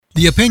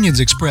The opinions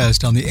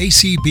expressed on the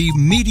ACB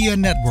Media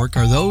Network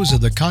are those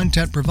of the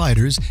content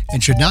providers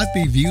and should not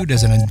be viewed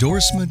as an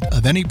endorsement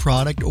of any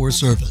product or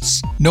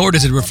service. Nor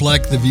does it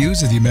reflect the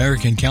views of the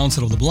American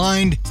Council of the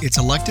Blind, its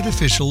elected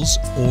officials,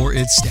 or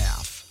its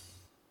staff.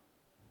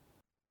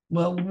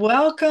 Well,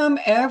 welcome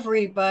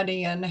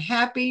everybody and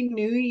Happy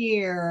New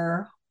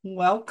Year.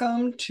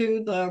 Welcome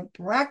to the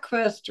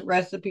breakfast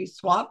recipe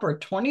swap for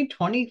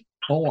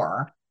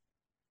 2024.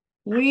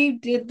 We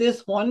did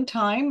this one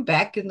time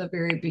back in the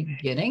very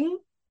beginning,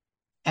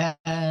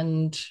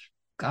 and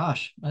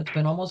gosh, that's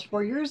been almost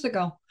 4 years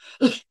ago.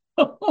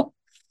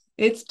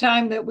 It's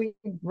time that we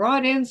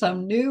brought in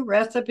some new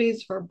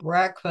recipes for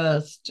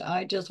breakfast.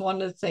 I just want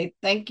to say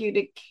thank you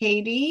to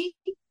Katie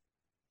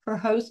for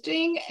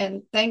hosting,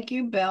 and thank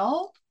you,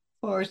 Belle,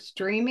 for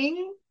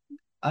streaming.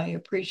 I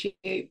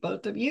appreciate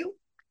both of you,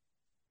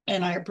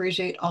 and I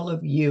appreciate all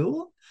of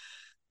you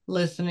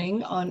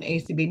listening on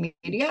ACB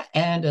Media,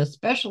 and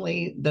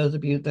especially those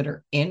of you that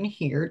are in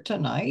here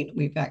tonight.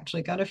 We've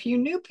actually got a few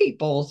new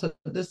people, so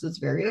this is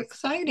very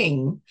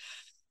exciting.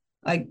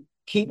 I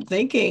keep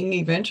thinking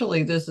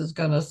eventually this is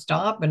going to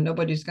stop and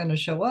nobody's going to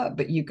show up,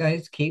 but you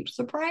guys keep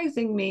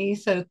surprising me,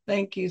 so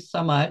thank you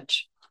so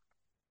much.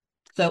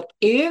 So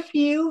if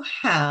you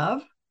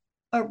have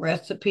a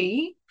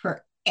recipe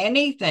for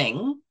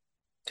anything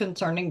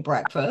concerning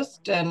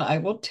breakfast, and I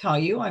will tell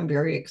you, I'm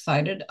very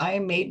excited. I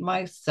made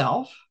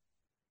myself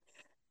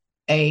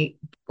a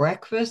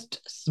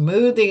breakfast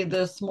smoothie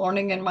this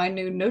morning in my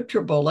new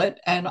NutriBullet,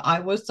 and I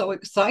was so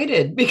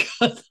excited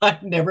because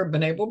I've never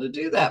been able to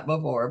do that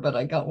before, but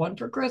I got one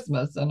for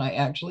Christmas and I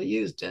actually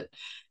used it.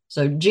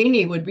 So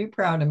Jeannie would be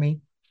proud of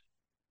me.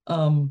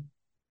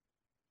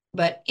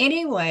 But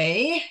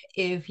anyway,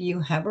 if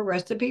you have a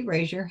recipe,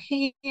 raise your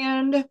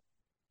hand.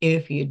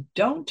 If you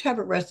don't have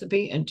a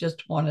recipe and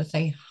just want to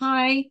say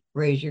hi,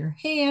 raise your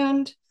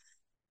hand.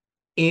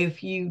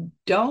 If you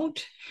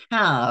don't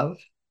have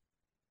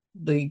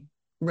the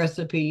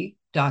recipe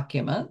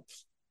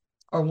documents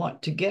or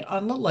want to get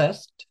on the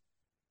list,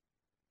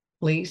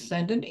 please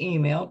send an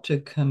email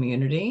to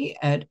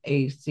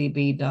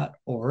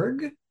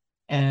community@acb.org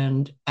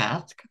and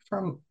ask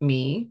for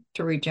me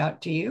to reach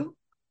out to you.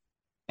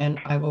 And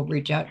I will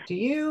reach out to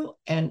you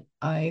and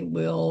I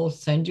will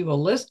send you a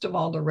list of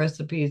all the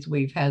recipes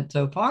we've had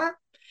so far.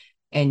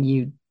 And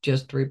you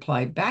just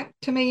reply back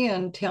to me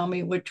and tell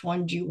me which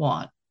ones you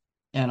want.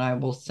 And I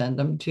will send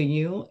them to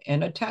you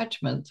in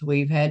attachments.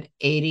 We've had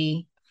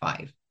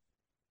 85.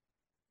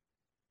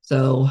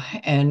 So,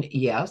 and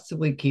yes,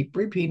 we keep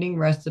repeating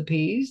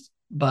recipes,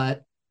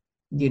 but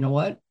you know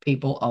what?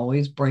 People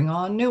always bring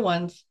on new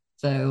ones.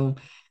 So,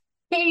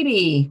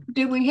 Katie,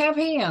 do we have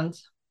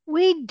hands?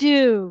 We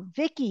do.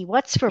 Vicky,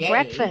 what's for Yay.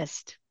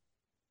 breakfast?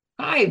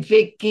 Hi,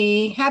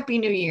 Vicky. Happy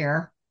New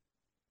Year.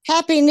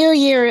 Happy New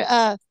Year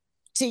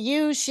to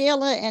you,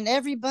 Sheila, and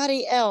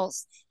everybody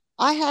else.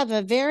 I have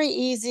a very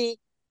easy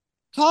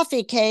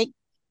coffee cake.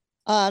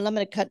 I'm going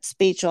to cut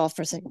speech off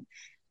for a second.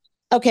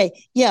 Okay,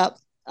 yeah.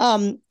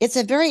 It's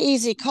a very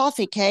easy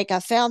coffee cake. I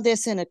found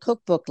this in a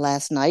cookbook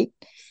last night.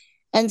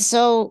 And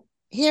so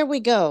here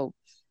we go.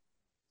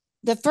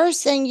 The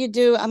first thing you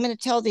do, I'm going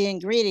to tell the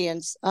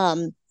ingredients.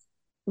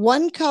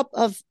 1 cup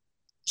of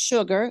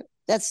sugar,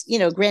 that's,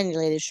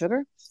 granulated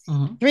sugar.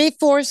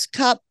 3/4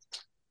 cup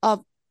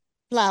of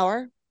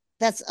flour,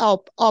 that's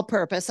all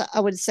purpose. I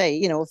would say,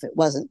 if it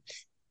wasn't.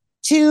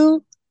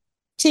 2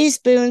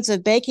 teaspoons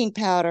of baking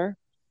powder,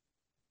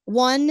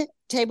 1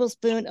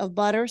 tablespoon of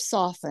butter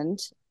softened,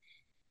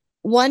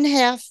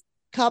 1/2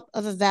 cup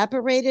of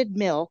evaporated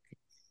milk,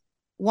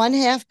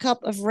 1/2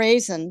 cup of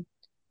raisin,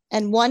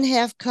 and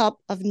 1/2 cup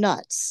of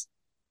nuts.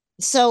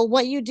 So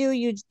what you do,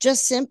 you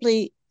just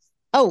simply,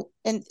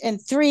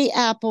 and 3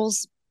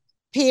 apples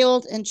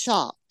peeled and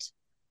chopped.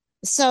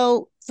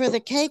 So for the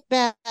cake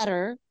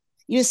batter,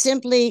 you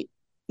simply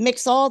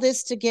mix all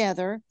this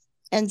together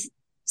and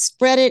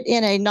spread it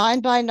in a 9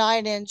 by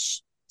 9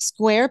 inch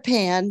square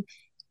pan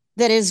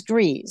that is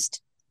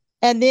greased.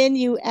 And then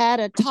you add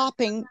a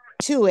topping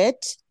to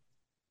it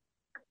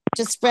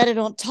to spread it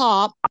on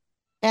top.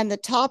 And the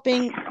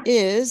topping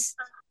is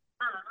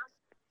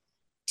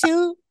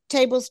 2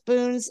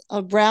 tablespoons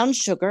of brown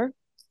sugar,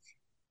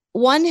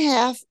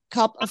 1/2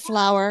 cup of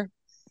flour,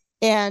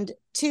 and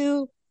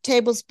 2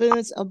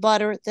 tablespoons of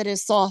butter that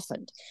is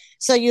softened.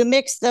 So you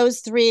mix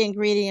those 3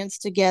 ingredients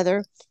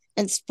together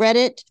and spread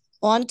it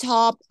on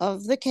top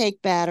of the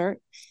cake batter,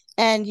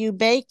 and you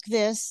bake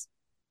this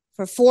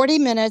for 40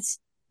 minutes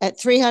at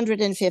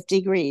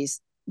 350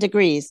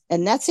 degrees,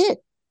 and that's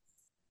it.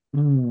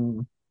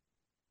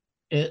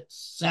 It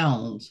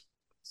sounds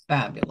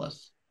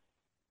fabulous.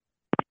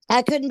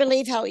 I couldn't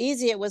believe how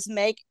easy it was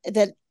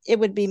that it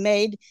would be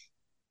made.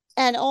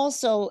 And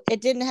also, it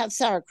didn't have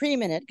sour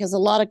cream in it because a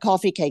lot of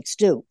coffee cakes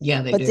do.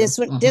 Yeah, they but do. This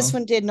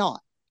one did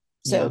not.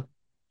 So, yeah.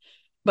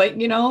 But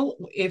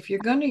if you're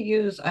going to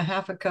use a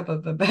 1/2 cup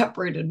of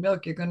evaporated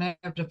milk, you're going to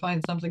have to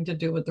find something to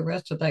do with the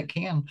rest of that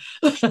can.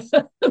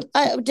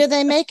 do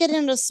they make it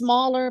in a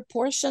smaller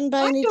portion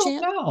by any chance? I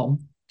don't know.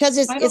 because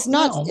I it's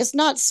don't know.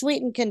 not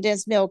sweetened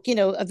condensed milk,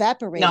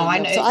 evaporated No, I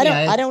milk. know. So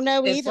Yeah, I don't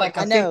know it's either. like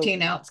I a know.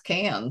 15-ounce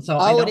can. So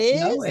I Oh, it don't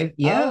know is? if, Oh,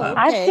 yeah.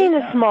 I've okay. seen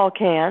a small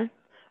can.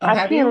 Oh, I've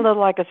have seen a you?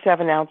 little like a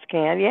 7-ounce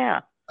can.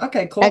 Yeah,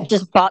 Okay, I cool.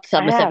 just bought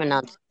some I a have.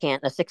 7-ounce can,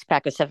 a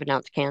 6-pack of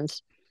 7-ounce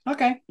cans.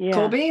 Okay, cool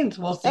Yeah, beans.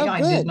 We'll see. Oh,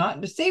 I did good.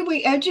 not see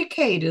we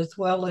educate as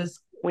well as.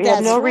 we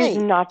have That's no right.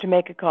 reason not to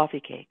make a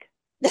coffee cake.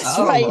 That's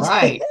Oh, right.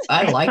 right.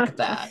 I like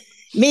that.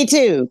 Me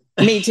too.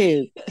 Me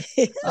too.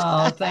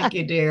 Oh, thank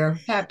you, dear.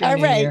 Happy All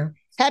New right. Year.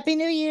 Happy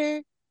New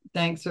Year.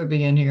 Thanks for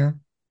being here.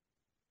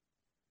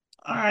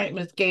 All right,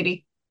 Miss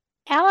Katie.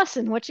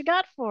 Allison, what you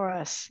got for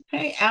us?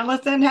 Hey,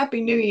 Allison,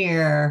 Happy New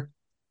Year.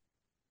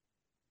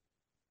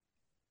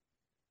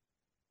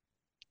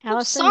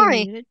 Allison, you're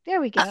Sorry. muted.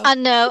 There we I, go. I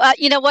know.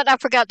 You know what? I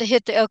forgot to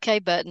hit the OK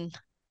button.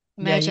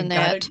 Yeah, Imagine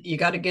that. you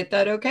gotta get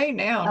that okay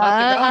now. Not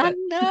to got it.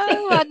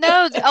 I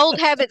know. The old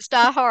habits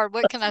die hard.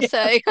 What can I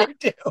say? They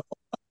do.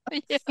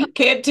 Yeah,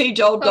 Can't teach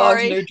old dogs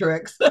sorry. new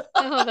tricks.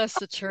 Oh, that's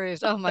the truth.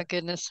 Oh my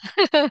goodness.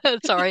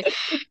 Sorry.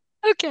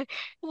 Okay.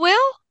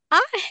 Well,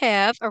 I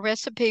have a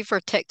recipe for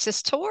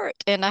Texas tort,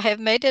 and I have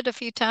made it a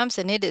few times,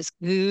 and it is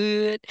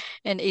good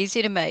and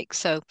easy to make.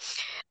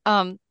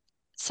 Um,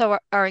 so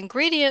our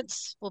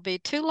ingredients will be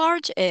 2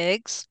 large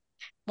eggs,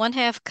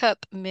 1/2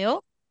 cup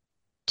milk,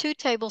 2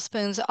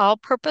 tablespoons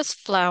all-purpose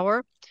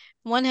flour,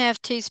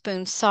 1/2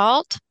 teaspoon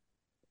salt,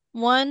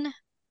 1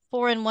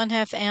 4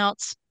 1/2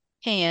 ounce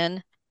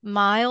can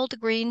mild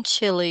green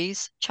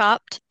chilies,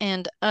 chopped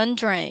and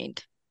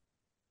undrained,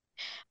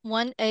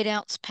 1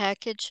 8-ounce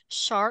package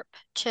sharp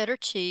cheddar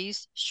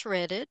cheese,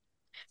 shredded,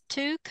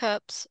 2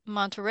 cups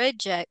Monterey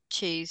Jack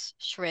cheese,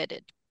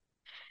 shredded.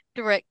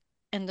 Direct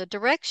and the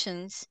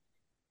directions,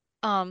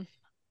 um,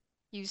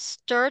 you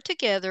stir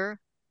together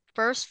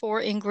first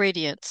 4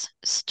 ingredients.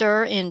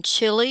 Stir in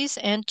chilies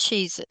and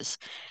cheeses.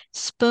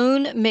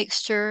 Spoon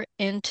mixture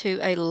into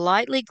a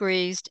lightly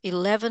greased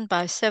 11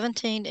 by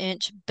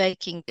 17-inch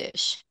baking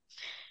dish.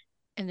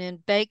 And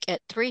then bake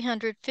at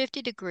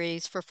 350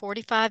 degrees for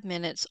 45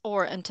 minutes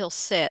or until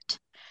set.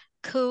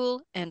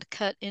 Cool and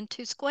cut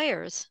into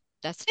squares.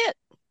 That's it.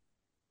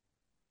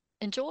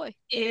 Enjoy.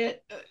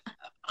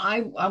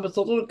 I was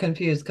a little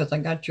confused because I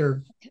got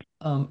your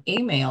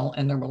email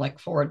and there were like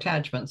 4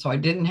 attachments, so I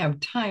didn't have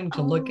time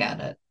to look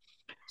at Oh, it.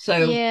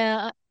 So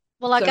yeah.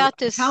 Well, I so got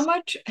this. how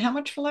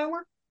much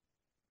flour?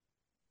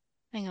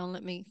 Hang on,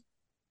 let me.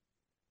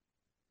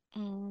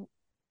 mm,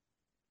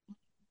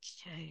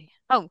 Okay.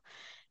 Oh,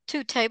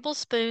 2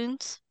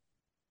 tablespoons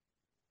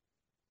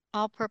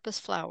all-purpose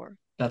flour.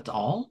 That's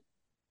all?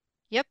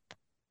 Yep.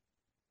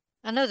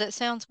 I know that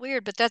sounds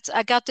weird, but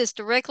I got this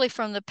directly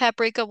from the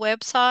Paprika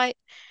website,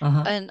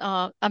 Uh-huh. and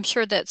I'm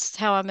sure that's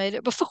how I made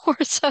it before.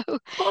 So,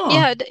 Huh.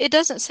 yeah, it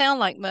doesn't sound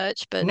like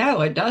much, but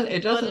No, it does. It what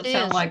it doesn't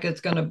sound is. like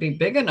it's going to be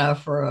big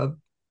enough for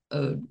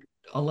a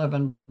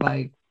 11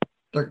 by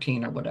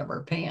 13 or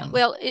whatever pan.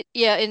 Well,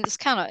 yeah, and it's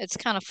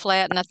kind of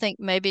flat, and I think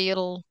maybe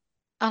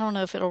I don't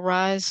know if it'll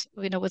rise,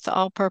 with the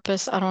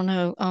all-purpose. I don't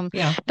know.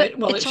 Yeah, But it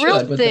it's real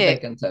should with the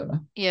thick. baking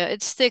soda. Yeah,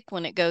 it's thick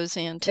when it goes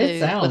in It too,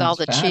 with all sounds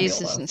the cheeses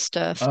and fabulous.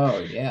 stuff. Oh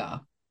yeah.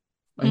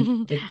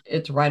 And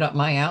it's right up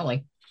my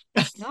alley.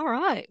 All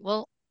right.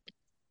 Well,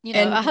 I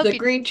And hope the you.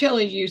 green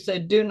chilies, you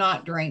said do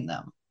not drain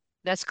them.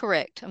 That's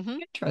correct.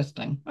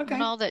 Interesting. Want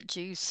Okay. all that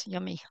juice.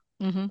 Yummy.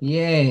 Mm-hmm.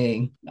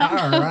 Yay.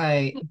 All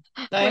right. Well,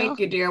 Thank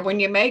you, dear. When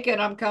you make it,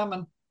 I'm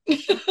coming.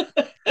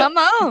 come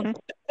on.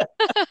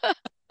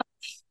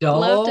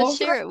 Love to Don't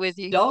share it with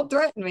you. don't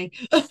threaten me.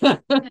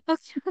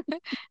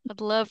 I'd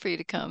love for you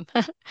to come.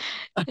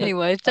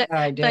 Anyway, All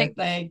right, dear. thank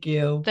Thank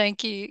you.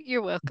 thank you.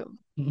 You're welcome.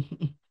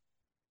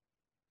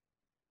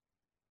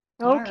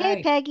 All Okay,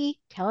 right. Peggy,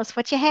 tell us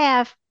what you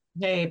have.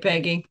 Hey,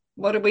 Peggy.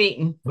 What are we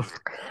eating?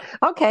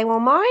 Okay, well,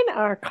 mine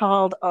are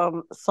called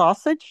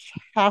sausage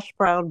hash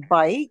brown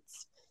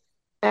bites,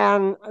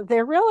 and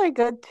they're really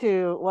good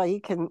well,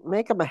 you can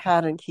make them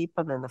ahead and keep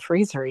them in the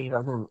freezer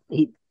even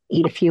and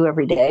eat a few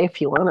every day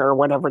if you want, or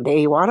whatever day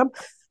you want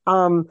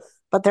them.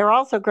 But they're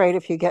also great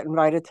if you get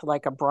invited to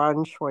like a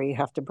brunch where you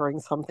have to bring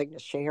something to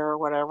share or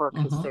whatever,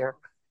 because they're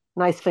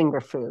nice finger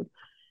food.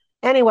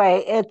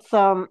 Anyway, it's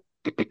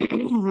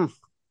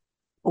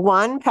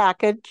one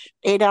package,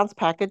 8-ounce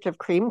package of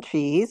cream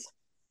cheese,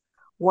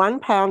 1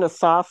 pound of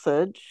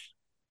sausage,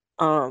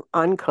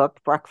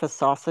 uncooked, breakfast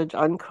sausage,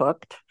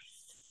 uncooked,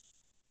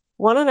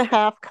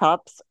 1.5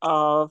 cups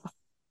of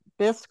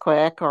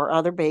Bisquick or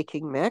other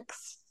baking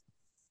mix,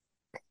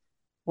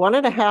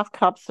 1.5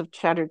 cups of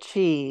cheddar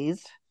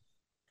cheese,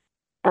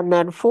 and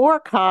then 4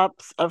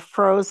 cups of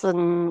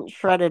frozen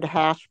shredded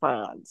hash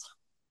browns.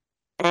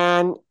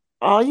 And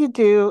all you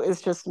do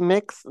is just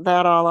mix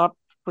that all up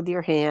with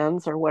your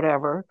hands or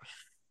whatever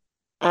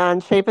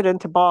and shape it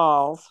into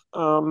balls,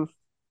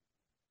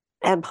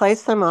 and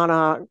place them on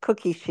a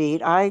cookie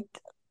sheet.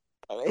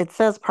 It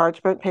says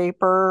parchment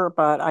paper,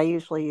 but I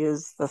usually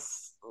use the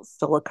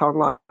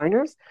silicone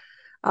liners.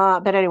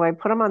 But anyway,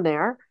 put them on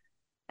there.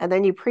 And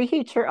then you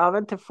preheat your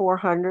oven to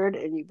 400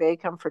 and you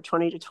bake them for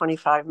 20 to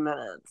 25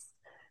 minutes.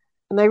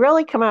 And they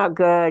really come out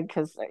good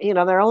because,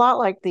 they're a lot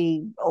like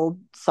the old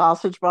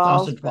sausage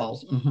balls. Sausage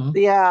balls. Mm-hmm.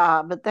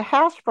 Yeah, but the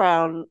hash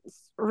browns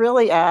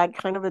really add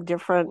kind of a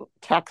different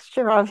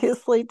texture,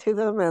 obviously, to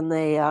them. And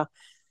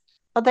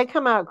but they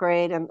come out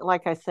great. And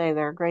like I say,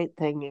 they're a great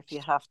thing if you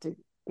have to,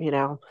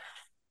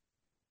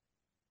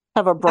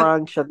 have a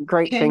brunch and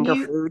great finger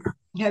food.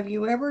 Have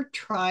you ever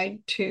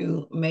tried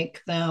to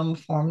make them,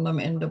 form them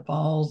into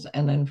balls,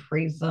 and then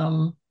freeze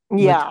them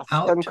Yes,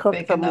 without and cook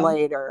baking them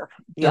later.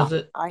 Does Yeah,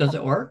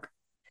 it work?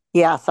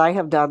 yes, I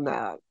have done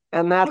that.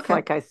 And that's Okay.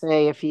 like I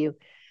say, if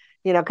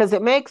because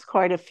it makes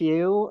quite a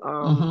few.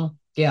 Mm-hmm.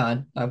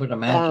 Yeah, I would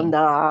imagine.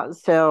 And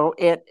so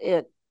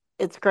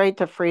it's great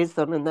to freeze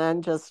them and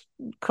then just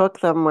cook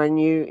them when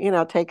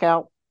take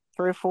out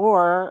 3 or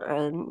 4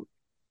 and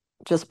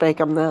just bake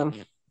them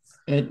then.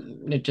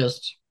 It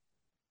just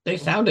they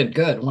sounded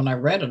good. When I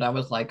read it, I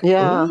was like,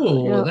 Yeah,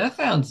 ooh, that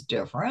sounds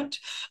different.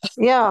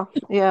 yeah,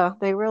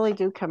 they really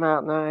do come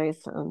out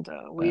nice. And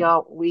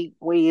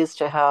we used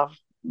to have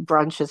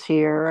brunches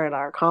here at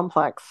our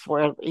complex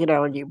where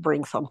and you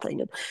bring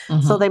something, and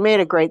so Mm-hmm. they made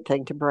a great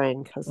thing to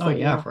bring because Oh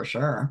yeah, for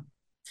sure.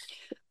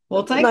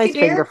 Well, thank you, nice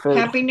finger dear. food.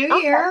 Happy New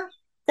Okay. Year.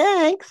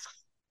 Thanks.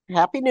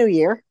 Happy New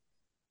Year.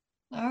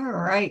 All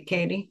right,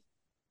 Katie.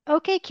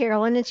 Okay,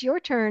 Carolyn, it's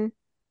your turn.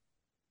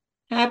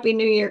 Happy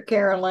New Year,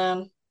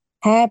 Carolyn.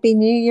 Happy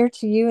New Year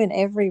to you and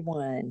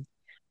everyone.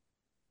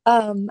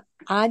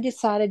 I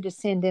decided to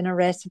send in a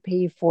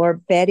recipe for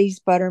Betty's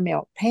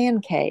buttermilk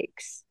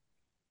pancakes.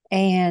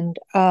 And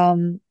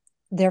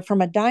they're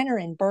from a diner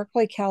in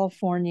Berkeley,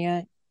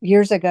 California.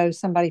 Years ago,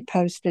 somebody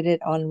posted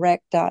it on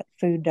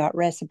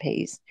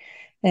rec.food.recipes.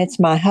 And it's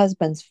my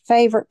husband's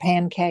favorite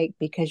pancake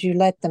because you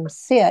let them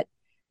sit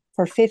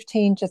for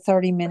 15 to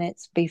 30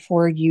 minutes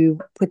before you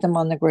put them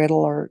on the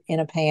griddle or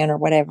in a pan or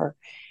whatever.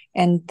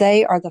 And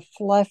they are the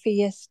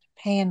fluffiest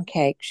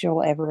pancakes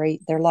you'll ever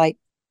eat.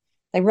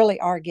 They really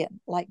are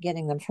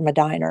getting them from a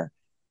diner.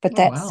 But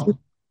Oh, wow.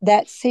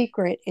 that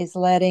secret is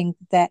letting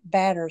that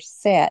batter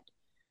set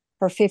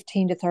for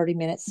 15 to 30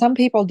 minutes. Some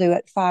people do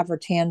it 5 or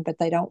 10, but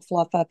they don't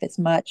fluff up as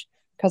much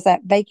because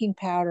that baking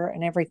powder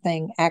and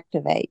everything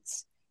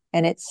activates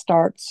and it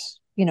starts,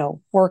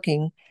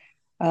 working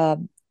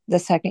the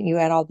second you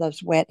add all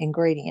those wet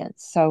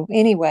ingredients. So,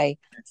 anyway,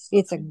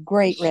 it's a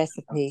great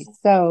recipe.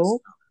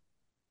 So,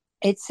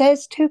 it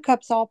says 2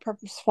 cups all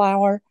purpose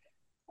flour,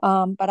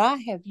 but I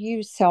have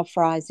used self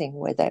rising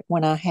with it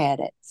when I had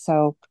it.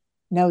 So,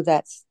 no,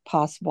 that's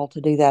possible to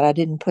do that. I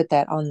didn't put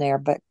that on there,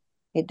 but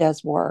it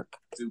does work.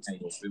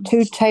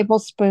 2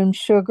 tablespoons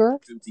sugar,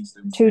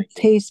 2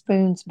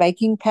 teaspoons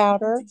baking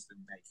powder,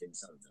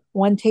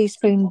 1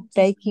 teaspoon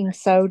baking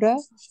soda,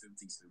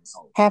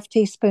 half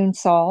teaspoon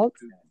salt,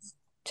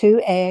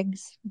 2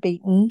 eggs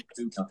beaten,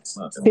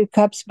 2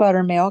 cups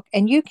buttermilk,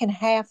 and you can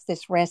half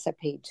this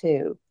recipe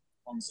too.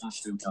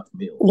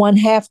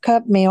 1/2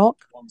 cup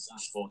milk,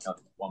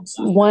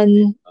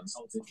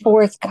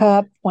 1/4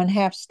 cup,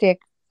 1/2 stick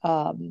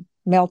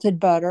melted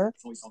butter,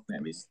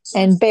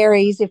 and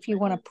berries if you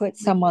want to put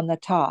some on the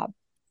top.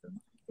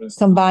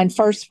 Combine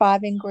first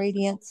 5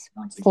 ingredients,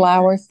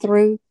 flour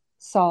through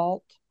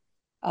salt,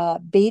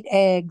 beat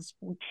eggs,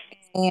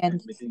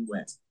 and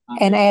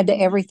add to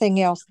everything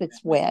else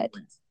that's wet.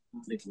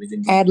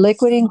 Add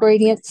liquid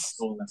ingredients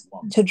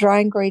to dry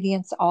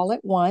ingredients all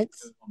at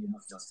once.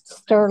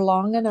 Stir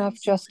long enough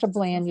just to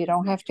blend. You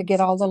don't have to get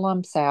all the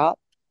lumps out.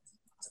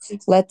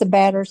 Let the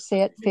batter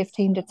sit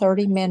 15 to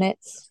 30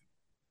 minutes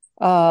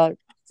to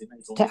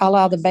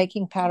allow the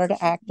baking powder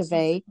to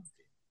activate.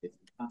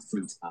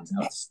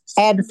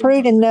 Add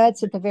fruit and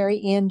nuts at the very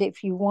end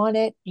if you want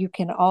it. You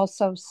can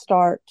also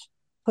start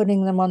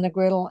putting them on the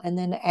griddle and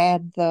then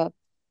add the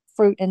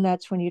fruit and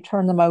nuts when you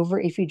turn them over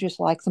if you just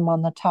like them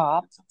on the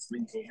top.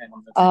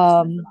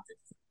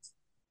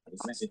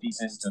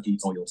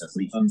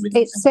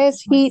 It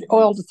says heat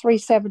oil to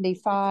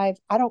 375.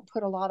 I don't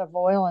put a lot of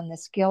oil in the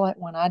skillet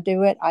when I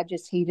do it. I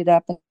just heat it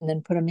up and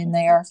then put them in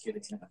there.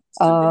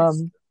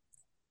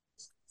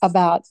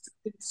 About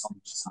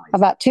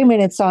 2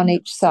 minutes on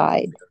each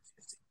side.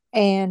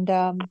 And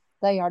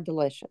they are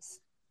delicious.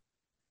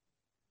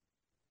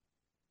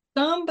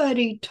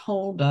 Somebody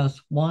told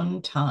us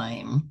one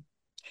time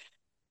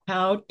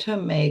how to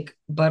make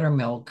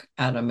buttermilk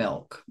out of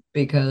milk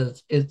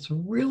because it's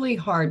really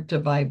hard to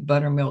buy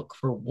buttermilk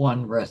for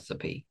one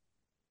recipe.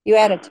 You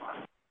add a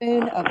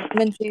teaspoon of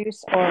lemon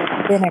juice or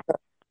vinegar.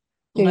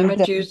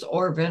 Lemon juice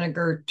or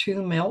vinegar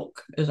to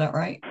milk, is that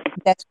right?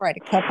 That's right, a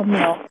cup of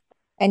milk.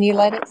 And you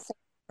let it sit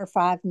for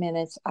 5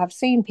 minutes. I've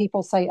seen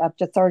people say up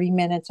to 30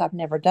 minutes. I've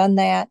never done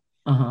that,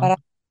 but I've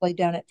only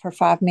done it for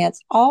 5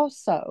 minutes.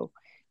 Also,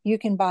 you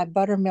can buy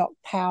buttermilk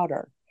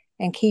powder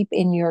and keep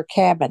in your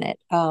cabinet.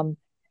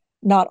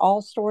 Not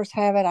all stores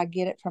have it. I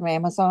get it from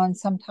Amazon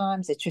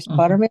sometimes. It's just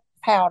buttermilk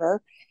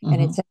powder and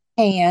it's in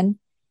a can.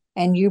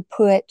 And you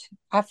put,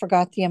 I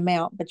forgot the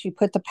amount, but you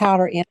put the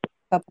powder in a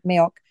cup of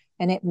milk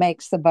and it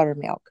makes the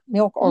buttermilk,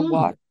 milk or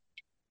water.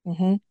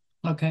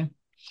 Okay.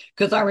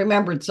 Because I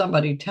remembered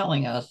somebody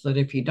telling us that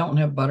if you don't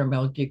have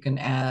buttermilk, you can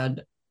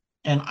add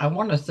And I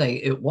want to say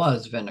it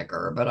was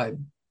vinegar, but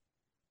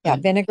Yeah,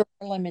 vinegar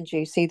or lemon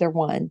juice, either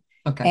one.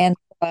 okay.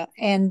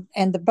 And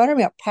the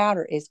buttermilk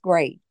powder is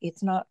great.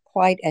 It's not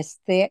quite as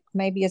thick,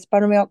 maybe as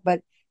buttermilk,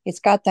 but it's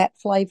got that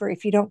flavor.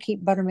 If you don't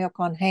keep buttermilk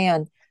on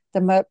hand,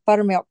 the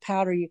buttermilk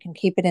powder, you can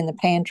keep it in the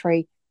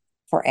pantry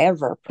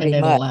forever, And pretty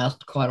it'll much.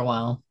 last quite a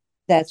while.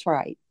 That's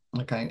right.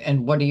 Okay.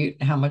 And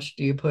how much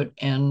do you put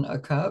in a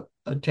cup?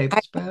 A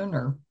tablespoon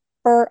or?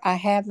 I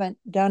haven't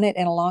done it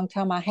in a long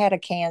time. I had a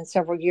can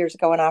several years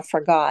ago and I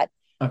forgot,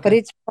 but Okay.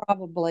 it's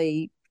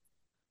probably,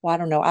 well, I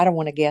don't know. I don't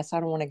want to guess.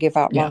 I don't want to give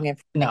out Yeah. wrong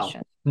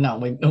information. No,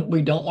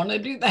 we don't want to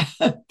do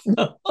that.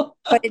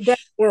 But it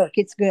does work.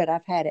 It's good.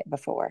 I've had it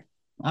before.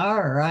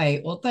 All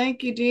right. Well,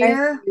 thank you, Thank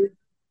dear. you.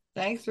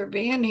 Thanks for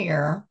being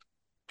here.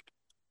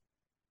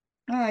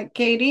 All right,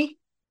 Katie.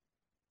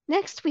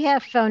 Next, we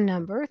have phone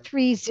number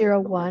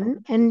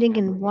 301 ending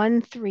in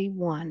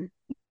 131.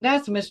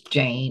 That's Miss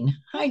Jane.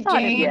 Hi,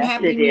 Thought it Jane. might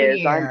Happy It New is.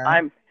 Year.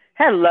 I'm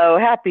hello,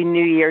 happy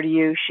New Year to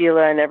you,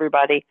 Sheila, and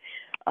everybody.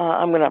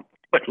 I'm gonna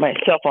put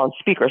myself on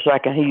speaker so I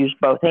can use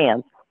both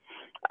hands.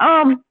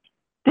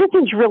 This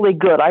is really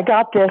good. I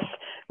got this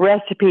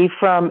recipe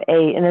from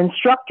an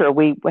instructor.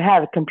 We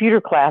had a computer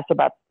class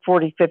about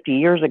 40, 50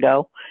 years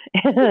ago,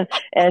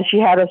 and she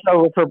had us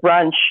over for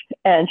brunch,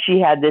 and she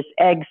had this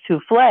egg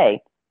souffle.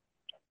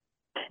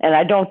 And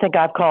I don't think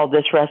I've called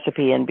this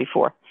recipe in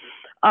before.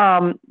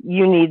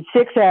 You need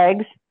 6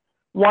 eggs,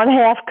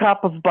 1/2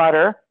 cup of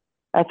butter,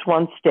 that's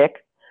 1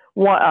 stick,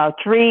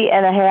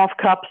 3.5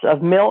 cups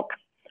of milk,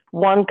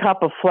 1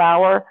 cup of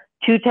flour,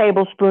 2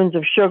 tablespoons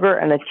of sugar,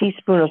 and a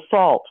teaspoon of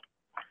salt.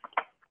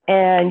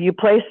 And you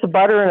place the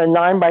butter in a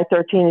 9 by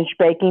 13 inch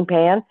baking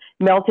pan,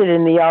 melt it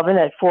in the oven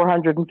at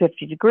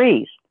 450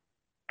 degrees.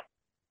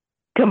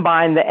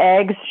 Combine the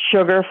eggs,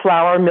 sugar,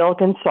 flour,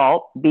 milk, and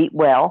salt, beat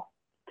well.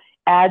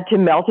 Add to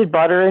melted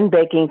butter in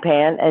baking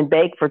pan and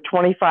bake for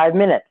 25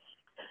 minutes.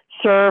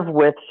 Serve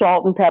with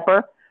salt and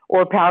pepper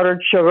or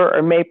powdered sugar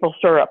or maple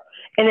syrup.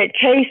 And it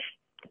tastes,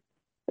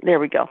 there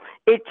we go.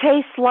 It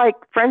tastes like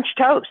French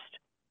toast.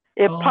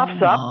 It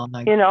puffs up,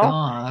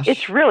 Gosh.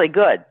 It's really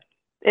good.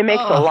 It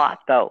makes a lot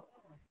though.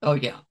 Oh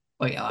yeah.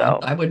 Oh yeah. So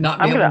I would not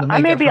be able to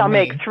make maybe it for I'll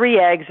me. make 3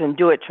 eggs and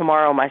do it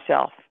tomorrow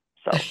myself.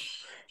 So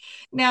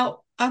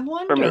now I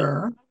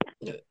wonder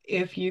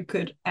if you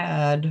could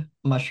add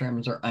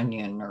mushrooms or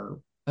onion, or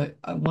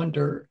I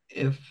wonder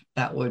if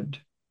that would.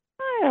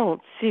 I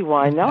don't see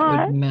why not.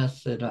 That would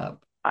mess it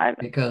up.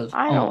 Because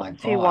I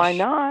don't see why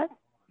not.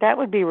 That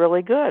would be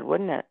really good,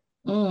 wouldn't it?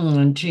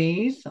 And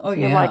cheese. Oh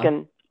yeah. Like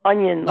an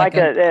onion, like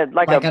one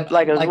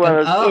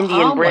of those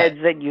Indian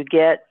breads that you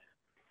get.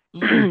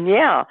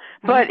 Yeah,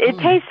 but it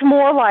tastes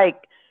more like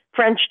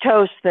French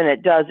toast than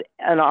it does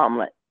an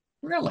omelet.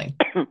 Really?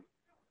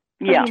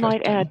 Yeah.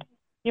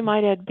 You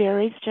might add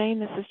berries, Jane.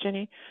 This is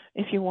Jenny.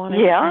 If you want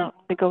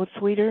to go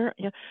sweeter,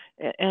 yeah.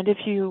 And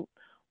if you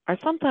are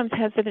sometimes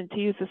hesitant to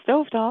use the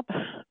stovetop,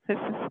 this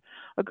is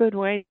a good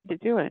way to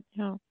do it.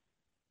 Yeah.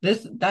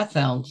 That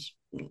sounds.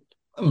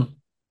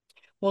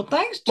 Well,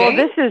 thanks, Jane.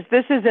 Well,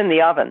 this is in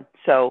the oven,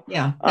 so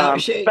yeah. But I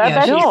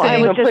bet you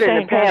can put it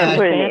in the pan and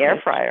put it in the air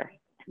fryer.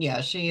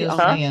 Yeah, she is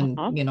saying,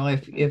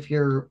 if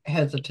you're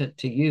hesitant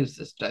to use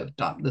the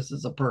stovetop, this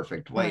is a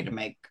perfect way to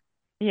make.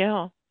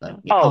 Yeah.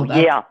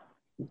 Yeah.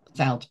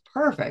 Sounds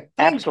perfect.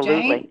 Thanks,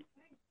 absolutely. Jane.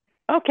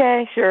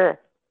 Okay, sure.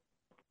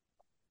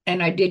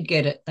 And I did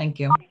get it. Thank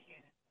you.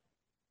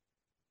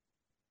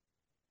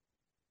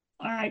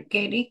 All right,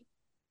 Katie.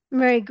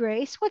 Mary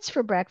Grace, what's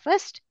for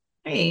breakfast?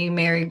 Hey,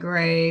 Mary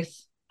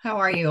Grace. How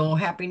are you?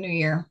 Happy New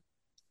Year.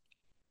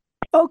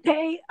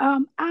 Okay,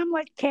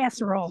 omelet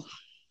casserole.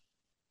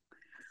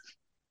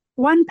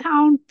 1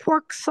 pound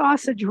pork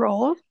sausage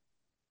roll,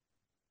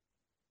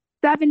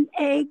 7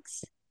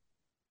 eggs,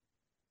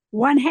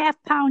 1/2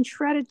 pound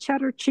shredded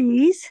cheddar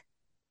cheese,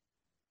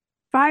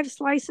 5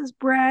 slices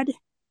bread,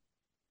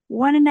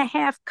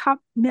 1.5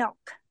 cup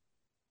milk.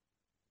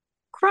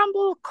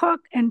 Crumble,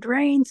 cook, and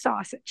drain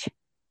sausage.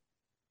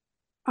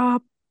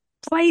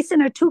 Place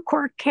in a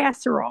 2-quart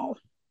casserole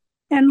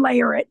and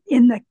layer it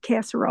in the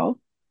casserole.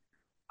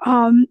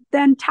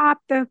 Then top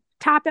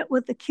it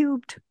with the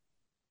cubed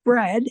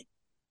bread.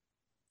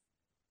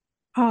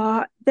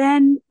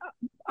 Then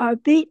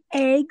beat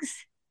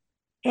eggs,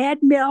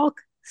 add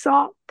milk,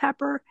 salt,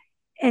 pepper,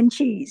 and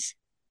cheese.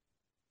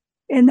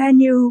 And then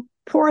you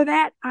pour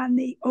that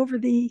over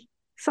the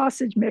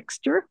sausage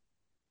mixture,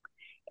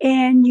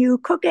 and you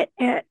cook it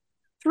at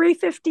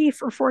 350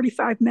 for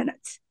 45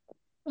 minutes.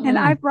 And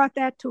I brought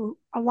that to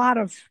a lot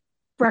of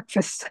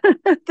breakfasts. Well,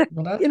 that's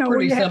where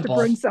pretty you have simple.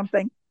 to bring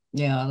something.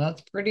 Yeah,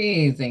 that's pretty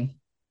easy.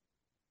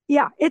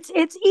 Yeah, it's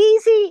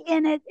easy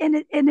and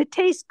it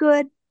tastes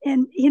good.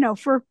 And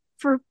for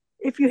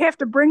if you have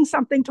to bring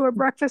something to a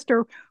breakfast,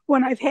 or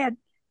when I've had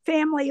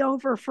family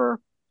over for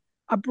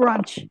a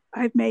brunch,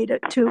 I've made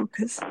it too.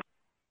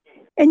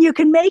 And you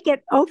can make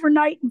it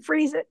overnight and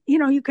freeze it.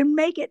 You can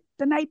make it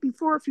the night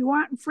before if you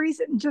want and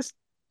freeze it and just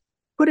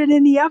put it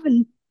in the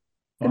oven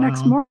the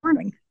next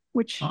morning,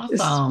 which is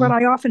what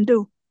I often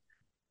do.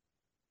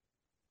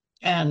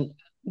 And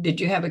Did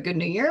you have a good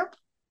New Year?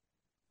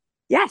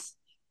 Yes.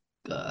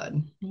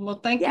 Good. Well,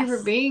 thank you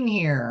for being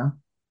here.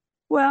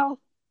 Well,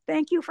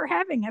 thank you for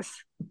having us.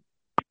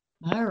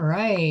 All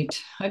right.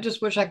 I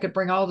just wish I could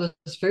bring all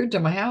this food to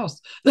my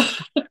house.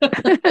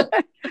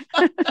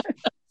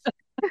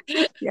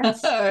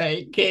 Yes. All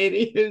right,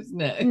 Katie, who's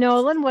next?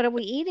 Nolan, what are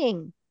we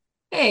eating?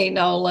 Hey,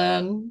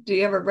 Nolan. Do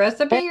you have a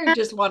recipe or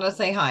just want to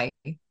say hi?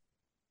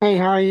 Hey,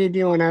 how are you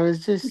doing? I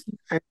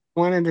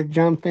wanted to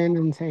jump in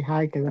and say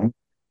hi because I'm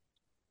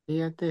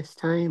here at this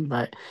time,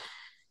 but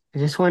I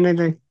just wanted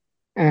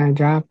to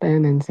drop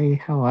in and say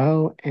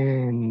hello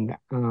and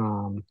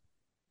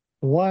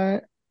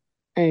what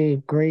a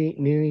great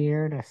new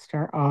year to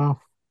start off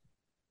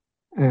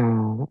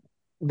uh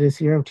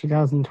this year of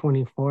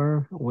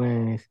 2024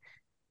 with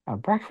a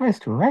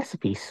breakfast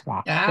recipe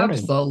swap.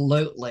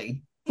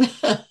 Absolutely.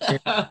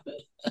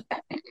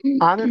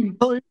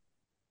 Honestly,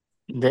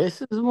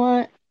 this is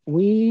what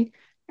we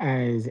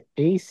as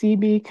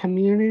ACB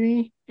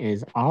community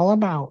is all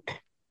about.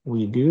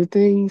 We do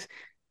things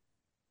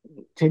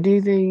to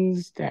do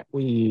things that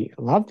we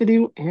love to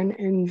do and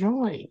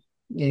enjoy.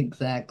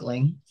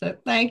 Exactly. So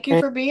thank you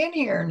And for being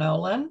here,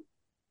 Nolan.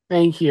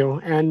 thank you.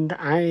 And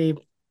I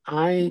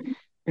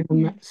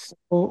am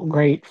so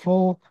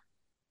grateful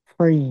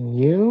for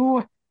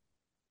you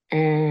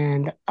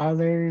and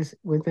others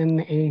within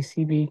the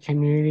ACB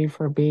community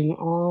for being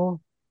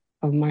all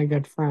of my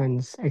good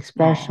friends,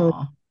 especially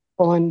Aw.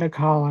 Belinda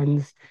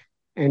Collins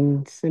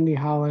and Cindy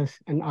Hollis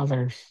and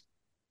others.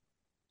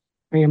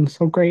 I am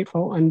so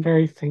grateful and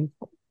very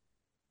thankful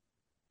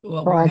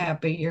Well, for we're all.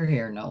 happy you're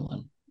here,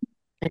 Nolan.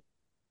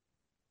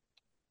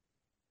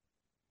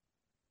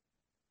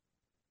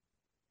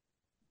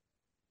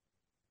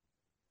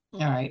 All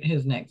right,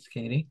 who's next,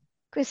 Katie?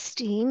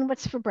 Christine,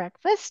 what's for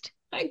breakfast?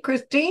 Hi,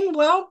 Christine.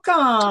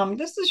 Welcome.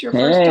 This is your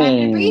first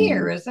time to be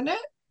here, isn't it?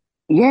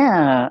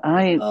 Yeah,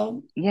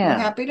 Well, we're yeah.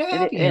 happy to And,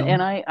 have it,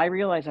 and you. I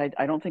realize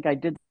I don't think I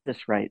did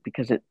this right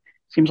because it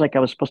seems like I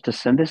was supposed to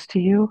send this to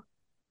you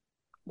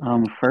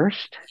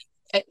first.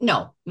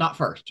 No, not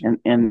first,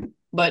 And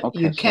but okay,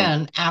 you so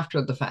can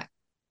after the fact.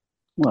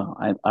 well,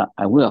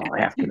 I will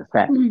after the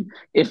fact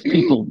if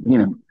people,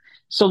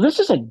 So this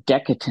is a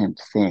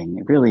decadent thing.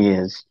 It really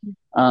is.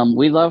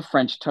 We love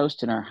French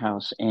toast in our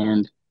house,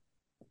 and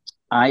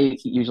I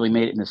usually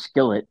made it in a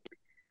skillet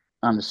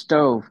on the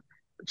stove.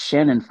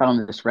 Shannon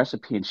found this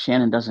recipe, and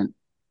Shannon doesn't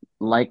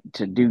like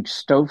to do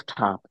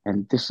stovetop,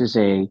 and this is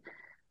a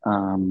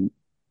um,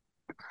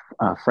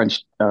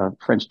 French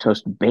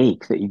toast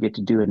bake that you get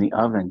to do in the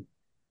oven.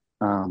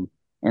 Um,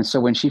 and so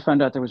when she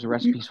found out there was a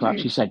recipe swap,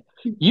 she said,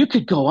 "You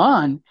could go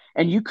on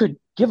and you could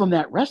give them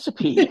that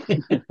recipe."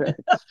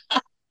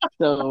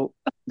 So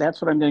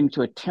that's what I'm going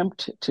to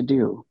attempt to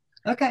do.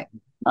 Okay.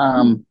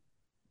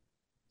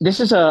 This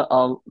is a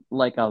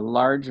like a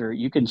larger.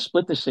 You can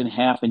split this in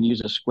half and use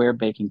a square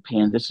baking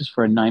pan. This is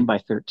for a 9 by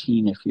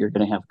 13 if you're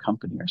going to have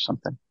company or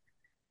something.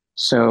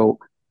 So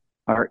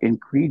our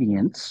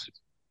ingredients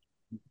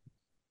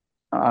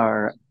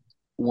are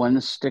 1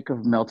 stick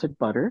of melted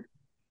butter,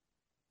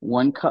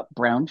 1 cup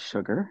brown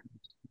sugar,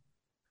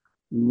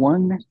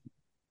 1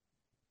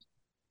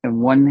 and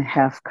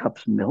 1/2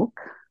 cups milk.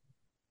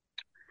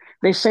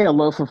 They say a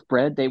loaf of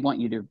bread. They want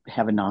you to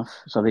have enough,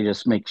 so they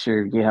just make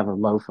sure you have a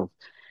loaf of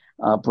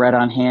bread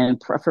on hand,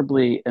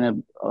 preferably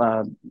in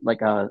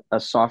a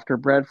softer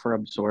bread for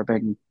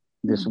absorbing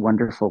this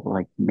wonderful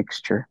like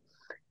mixture.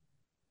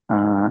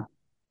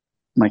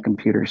 My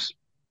computer's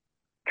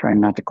trying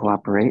not to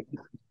cooperate.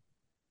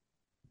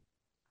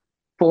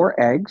 4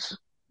 eggs,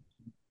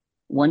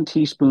 1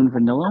 teaspoon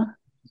vanilla,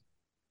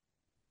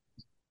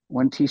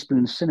 1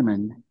 teaspoon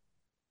cinnamon,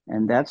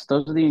 and those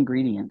are the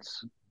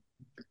ingredients.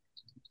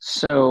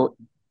 So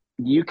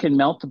you can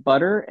melt the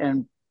butter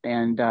and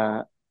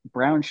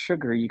brown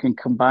sugar. You can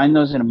combine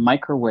those in a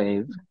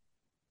microwave,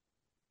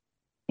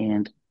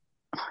 and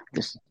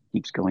this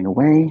keeps going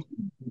away.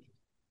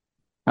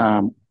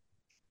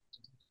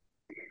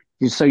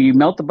 So you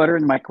melt the butter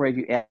in the microwave.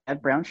 You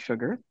add brown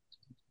sugar,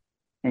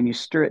 and you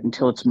stir it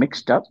until it's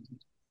mixed up.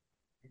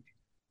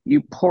 You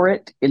pour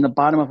it in the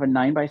bottom of a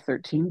 9 by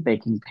 13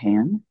 baking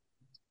pan,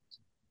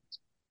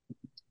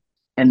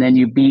 and then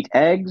you beat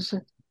eggs,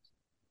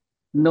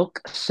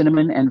 milk,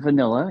 cinnamon, and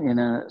vanilla in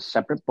a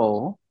separate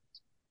bowl.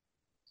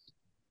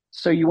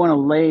 So you want to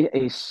lay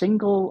a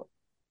single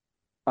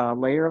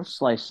layer of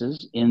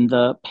slices in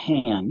the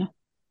pan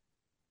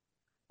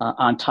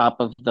on top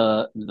of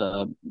the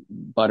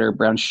butter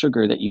brown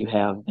sugar that you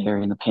have there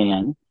in the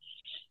pan.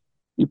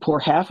 You pour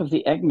half of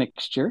the egg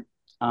mixture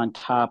on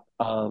top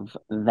of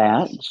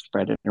that,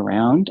 spread it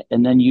around,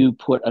 and then you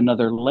put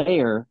another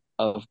layer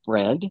of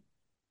bread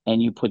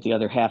and you put the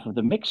other half of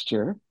the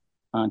mixture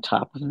on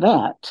top of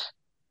that.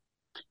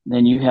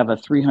 Then you have a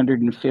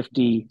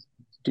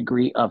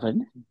 350-degree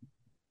oven.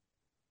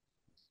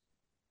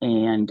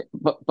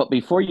 But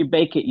before you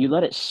bake it, you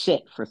let it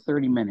sit for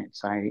 30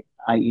 minutes.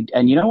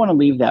 And you don't want to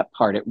leave that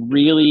part. It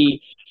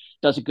really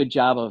does a good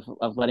job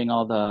of letting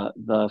all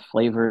the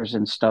flavors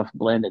and stuff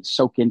blend and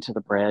soak into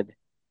the bread.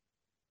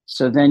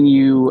 So then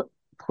you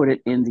put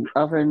it in the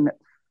oven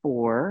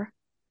for,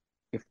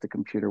 if the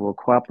computer will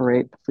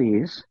cooperate,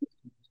 please,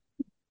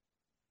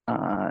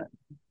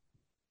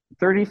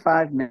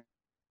 35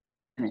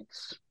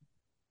 minutes.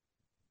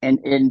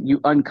 And you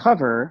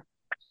uncover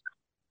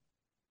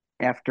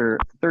after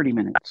 30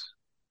 minutes.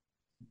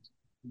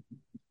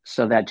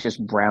 So that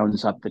just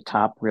browns up the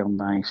top real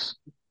nice.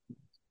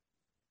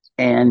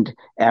 And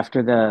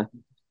after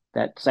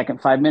that second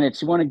 5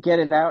 minutes, you want to get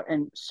it out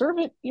and serve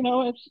it,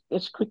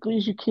 as quickly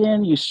as you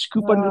can. You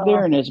scoop under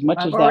there, and as much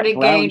I've of that already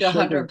brown gained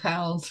 100 sugar,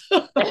 pounds.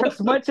 as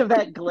much of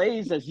that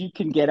glaze as you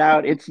can get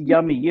out. It's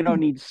yummy. You don't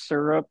need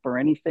syrup or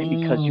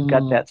anything because you've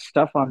got that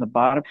stuff on the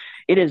bottom.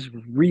 It is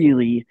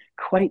really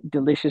quite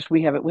delicious.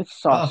 We have it with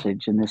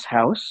sausage in this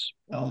house.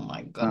 Oh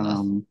my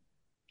goodness.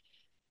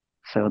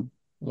 So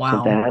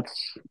wow.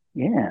 that's,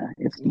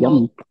 it's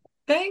yummy.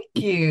 Thank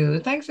you.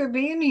 Thanks for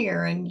being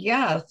here. And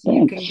yes,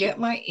 you can get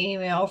my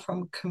email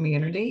from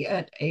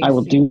community@acb.org. I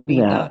will do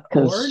that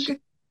because,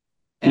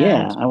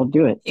 I will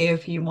do it.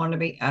 If you want to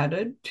be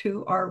added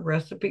to our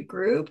recipe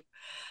group,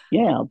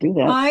 I'll do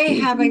that. I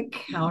haven't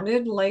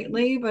counted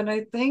lately, but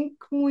I think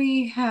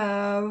we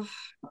have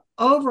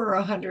over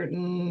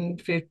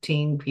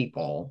 115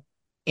 people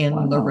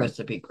in the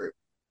recipe group.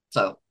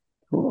 So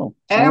cool.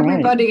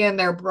 Everybody and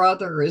their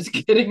brother is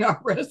getting our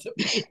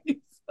recipes.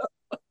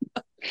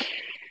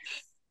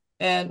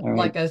 And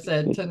like I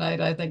said,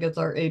 tonight I think it's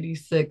our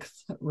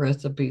 86th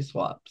recipe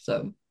swap.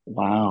 So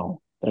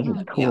wow, that is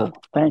cool.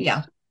 Thanks.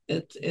 Yeah,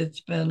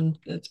 it's been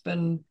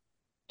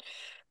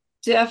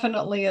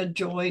definitely a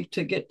joy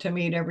to get to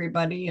meet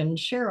everybody and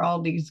share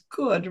all these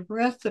good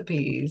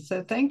recipes.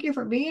 So thank you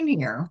for being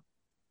here.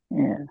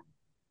 Yeah.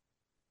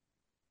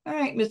 All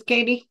right, Miss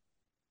Katie.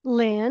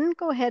 Lynn,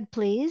 go ahead,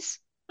 please.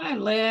 Hi,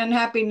 Lynn.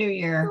 Happy New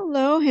Year.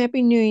 Hello,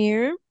 Happy New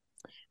Year.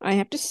 I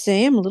have to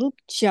say I'm a little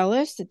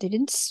jealous that they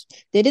didn't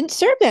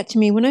serve that to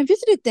me when I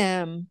visited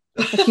them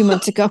a few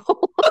months ago.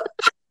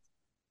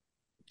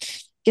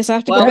 Guess I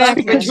have to go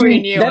back.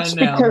 Between you that's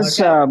and because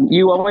them,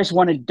 you always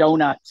wanted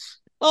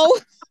donuts. Oh,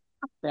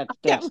 that's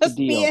that must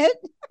the deal. be it.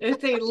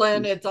 It's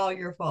Lynn, it's all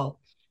your fault.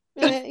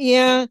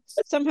 Yeah,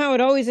 somehow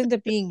it always ends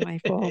up being my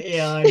fault.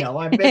 Yeah, I know.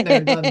 I've been there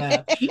and done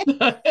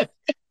that.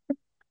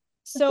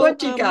 So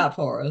what you got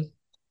for us?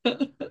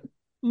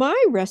 My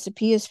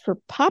recipe is for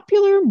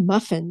popular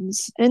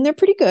muffins, and they're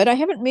pretty good. I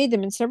haven't made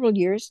them in several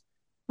years,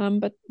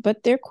 but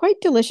they're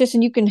quite delicious,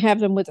 and you can have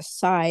them with a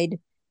side,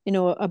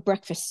 a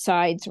breakfast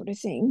side sort of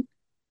thing.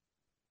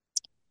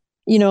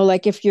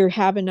 Like if you're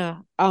having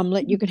a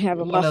omelet, you can have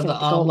a muffin to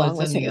go along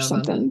with it or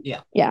something.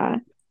 Yeah.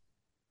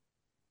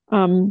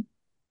 1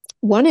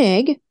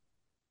 egg,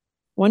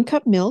 1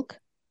 cup milk,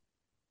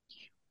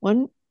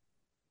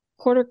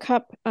 1/4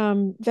 cup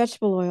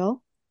vegetable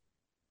oil,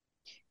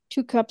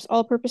 2 cups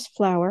all-purpose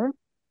flour,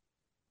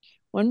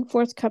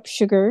 1/4 cup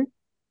sugar,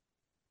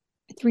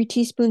 3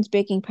 teaspoons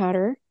baking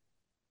powder,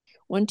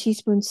 1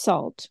 teaspoon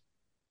salt,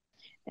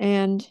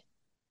 and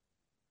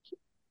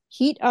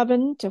heat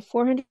oven to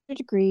 400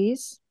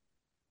 degrees.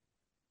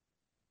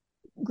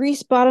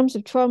 Grease bottoms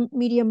of 12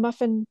 medium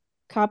muffin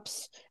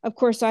cups. Of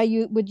course,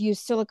 I would use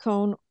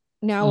silicone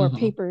now or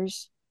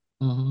papers.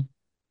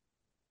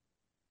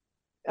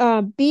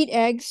 Beat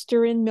eggs,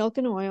 stir in milk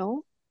and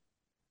oil.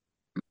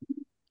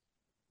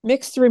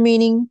 Mix the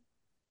remaining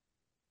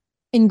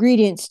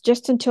ingredients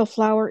just until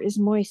flour is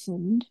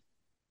moistened.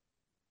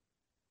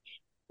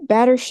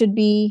 Batter should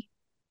be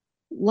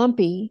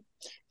lumpy.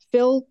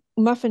 Fill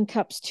muffin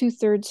cups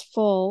 2/3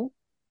 full.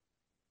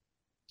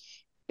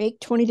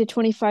 Bake 20 to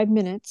 25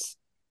 minutes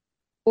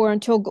or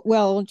until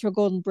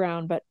golden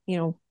brown, but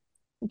you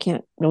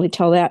can't really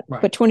tell that.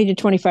 Right. But 20 to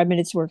 25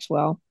 minutes works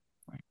well.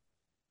 Right.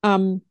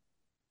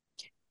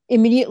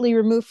 Immediately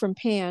remove from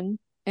pan,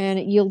 and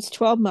it yields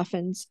 12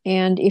 muffins.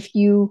 And if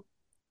you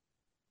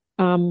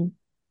want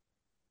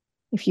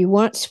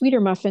sweeter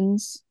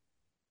muffins,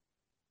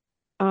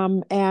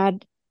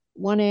 add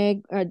 1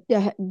 egg.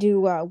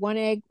 Do 1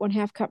 egg,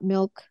 1/2 cup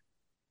milk.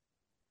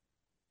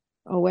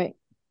 Oh wait.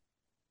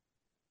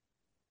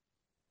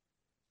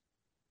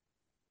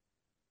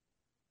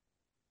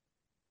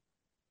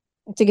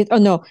 I think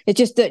it's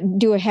just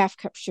do a 1/2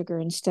 cup sugar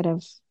instead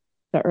of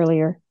the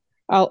earlier.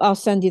 I'll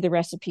send you the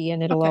recipe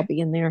and it'll all be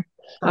in there.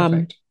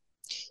 Perfect.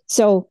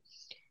 So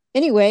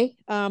anyway,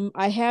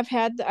 I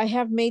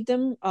have made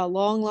them a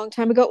long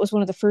time ago. It was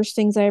one of the first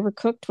things I ever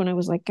cooked when I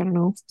was like, I don't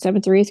know,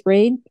 7th or 8th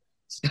grade.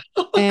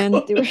 And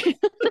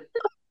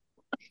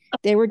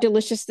they were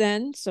delicious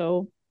then.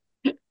 So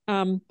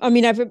I've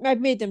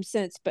made them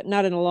since, but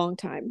not in a long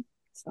time.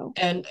 So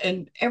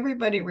and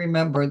everybody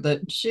remember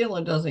that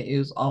Sheila doesn't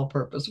use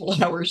all-purpose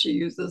flour. She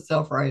uses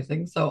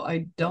self-rising. So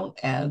I don't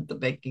add the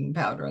baking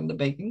powder and the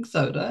baking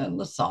soda and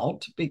the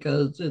salt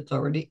because it's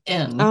already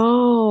in.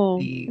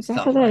 Oh, is that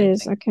how that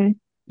is? Okay.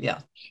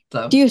 Yeah.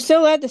 So do you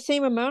still add the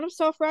same amount of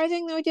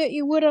self-rising though that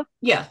you would have?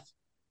 Yes.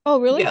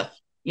 Oh, really?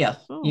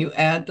 Yes. Oh. You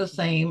add the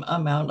same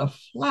amount of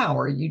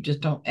flour. You just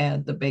don't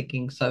add the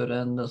baking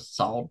soda and the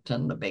salt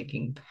and the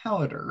baking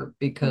powder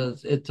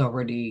because it's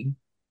already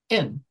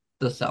in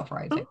the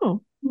self-rising.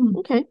 Oh,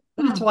 Okay.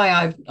 That's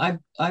why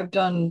I've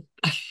done.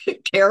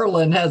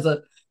 Carolyn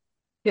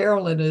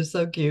is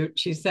so cute.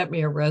 She sent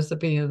me a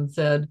recipe and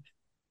said,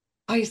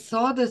 I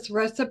saw this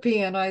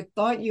recipe and I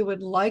thought you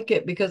would like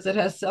it because it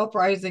has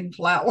self-rising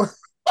flour.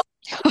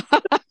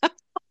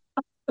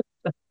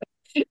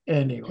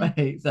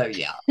 Anyway, so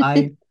yeah,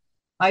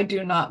 I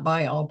do not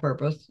buy all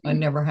purpose. I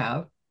never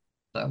have.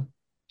 So,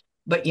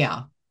 but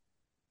yeah,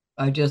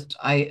 I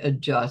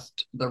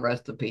adjust the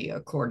recipe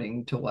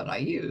according to what I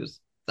use.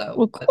 So,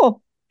 well,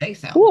 cool. They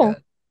sound cool.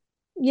 good.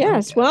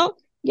 Yes. Well,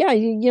 yeah,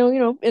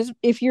 as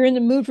if you're in the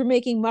mood for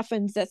making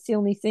muffins, that's the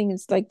only thing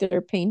it's like they're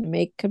a pain to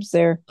make because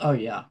they're, oh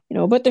yeah,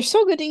 but they're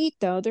so good to eat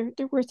though. They're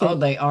worth it. Oh,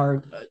 they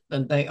are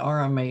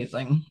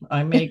amazing.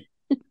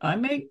 I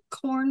make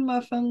corn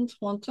muffins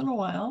once in a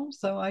while,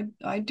 so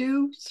I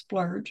do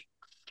splurge.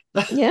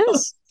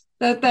 Yes.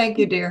 Thank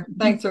you, dear.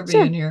 Thanks for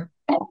Sure. being here.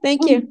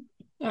 Thank you.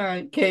 All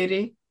right,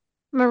 Katie.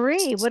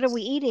 Marie, what are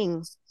we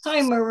eating?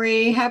 Hi,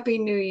 Marie. Happy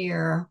New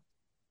Year.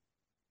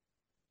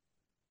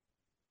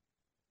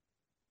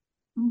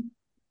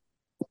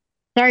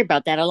 Sorry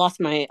about that. I lost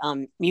my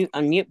mute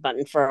unmute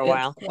button for a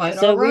while. Quite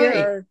So all we right.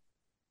 are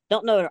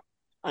don't know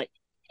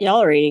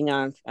y'all are eating.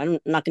 I'm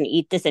not going to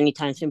eat this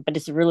anytime soon, but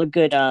it's a really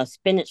good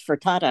spinach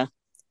frittata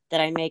that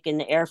I make in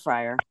the air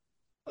fryer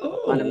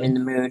when I'm in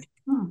the mood.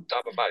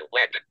 Top of file.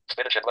 Landed.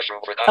 Spinach and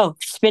mushroom frittata. Oh,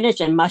 spinach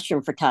and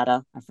mushroom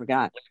frittata. I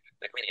forgot.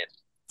 Ingredients.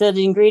 So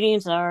the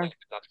ingredients are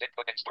Non-stick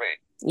cooking spray.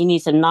 you need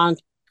some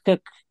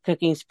non-stick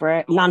cooking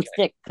spray, 2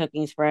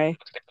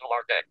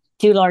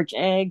 large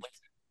eggs,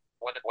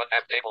 1.5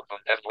 tablespoon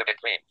heavy whipping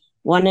cream.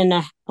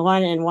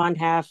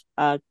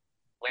 1.5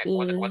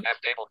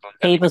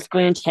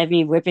 tablespoons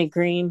heavy whipping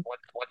cream. 1/2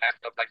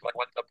 cup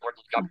one cup pork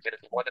chopped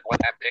spinach.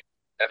 1.5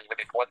 heavy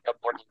whipping 1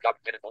 cup pork chopped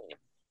spinach.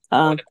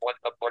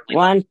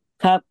 1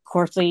 cup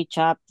coarsely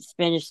chopped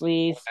spinach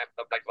leaves. 1/2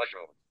 cup diced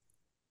mushroom.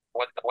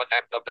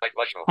 1/2 cup diced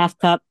mushroom. 1/2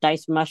 cup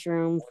diced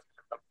mushrooms.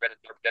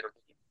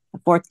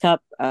 1/4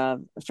 cup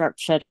sharp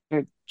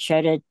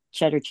shredded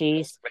cheddar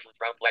cheese.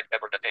 Ground black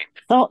pepper to taste.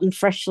 Salt and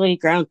freshly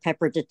ground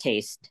pepper to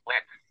taste.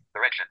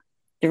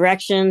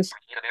 Directions.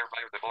 Preheat an air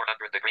fryer to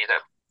 400 degrees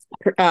F.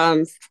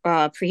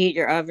 Preheat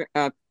your oven,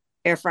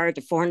 air fryer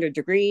to 400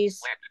 degrees.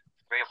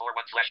 Spray a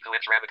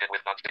 4/1/2-inch ramekin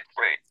with non-stick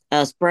spray.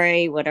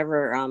 Spray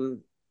whatever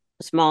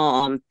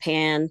small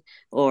pan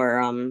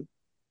or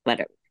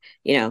whatever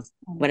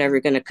whatever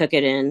you're going to cook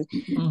it in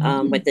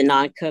with the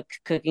non-cooked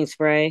cooking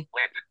spray.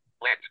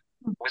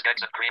 Whisk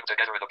eggs and cream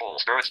together in a bowl.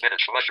 Stir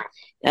spinach, mushroom.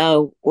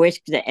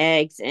 Whisk the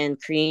eggs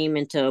and cream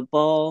into a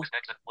bowl. Whisk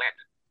eggs and blend.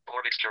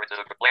 Pour mixture into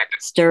the blend.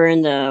 Stir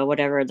in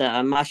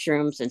the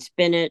mushrooms and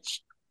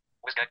spinach.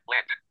 Whisk egg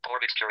blend. Pour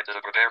mixture into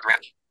the prepared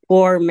ranch.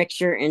 Pour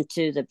mixture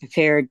into the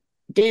prepared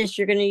dish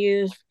you're going to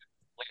use.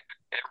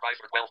 Air fry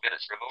for 12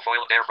 minutes. Remove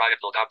oil and air fry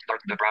until top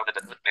starts to brown and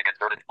the toothpick and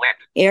turn it blend.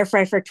 Air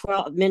fry for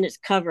 12 minutes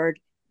covered.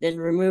 Then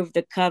remove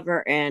the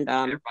cover and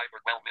air fry for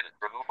 12 minutes.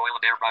 Remove oil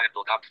and air fry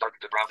until top starts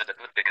to brown and the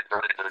toothpick and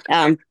turn it into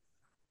the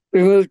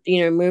remove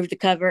the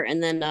cover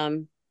and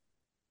then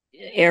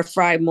air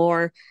fry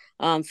more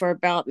for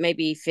about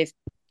maybe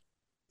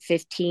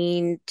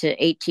 15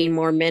 to 18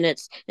 more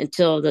minutes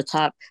until the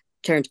top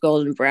turns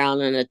golden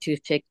brown and a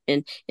toothpick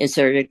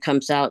inserted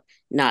comes out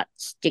not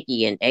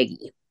sticky and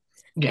eggy.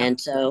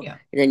 And so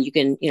then you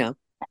can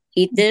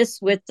eat this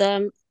with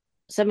some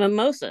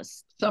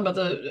mimosas. Some of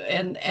the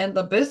and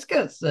the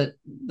biscuits that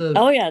the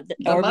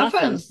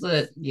muffins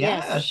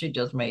that she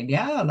just made.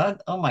 Yeah,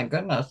 that oh my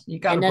goodness, you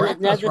got a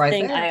breakfast right there.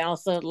 Another thing I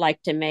also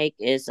like to make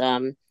is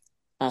a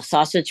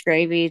sausage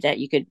gravy that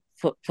you could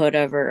put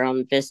over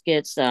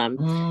biscuits.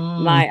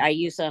 I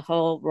use a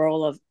whole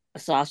roll of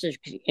sausage.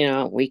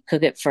 We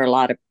cook it for a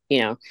lot of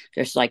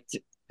there's like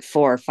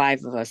 4 or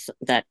 5 of us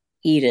that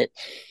eat it,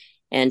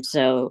 and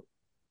so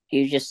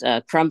you just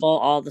crumble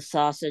all the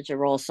sausage, a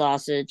roll of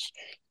sausage.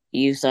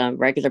 Use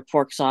regular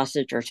pork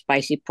sausage or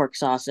spicy pork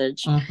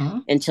sausage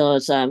until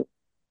it's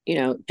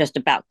just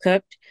about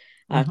cooked.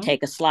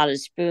 Take a slotted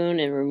spoon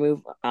and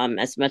remove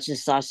as much of the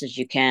sausage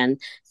you can.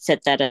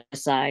 Set that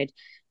aside.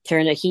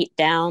 Turn the heat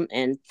down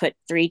and put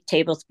 3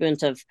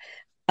 tablespoons of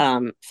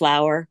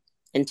flour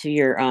into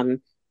your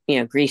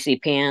greasy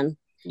pan,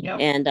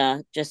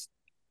 and just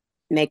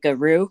make a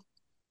roux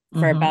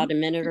for about a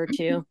minute or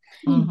 2.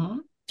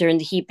 Turn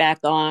the heat back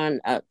on,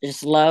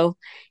 just low,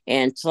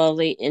 and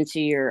slowly into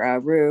your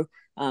roux.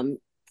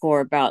 Pour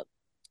about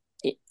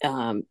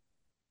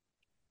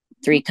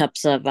 3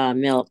 cups of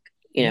milk.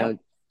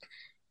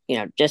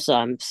 Just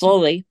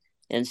slowly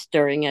and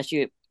stirring as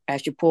you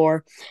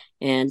pour.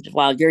 And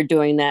while you're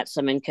doing that,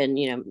 someone can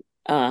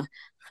I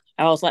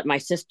always let my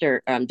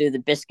sister do the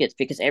biscuits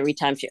because every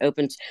time she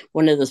opens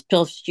one of those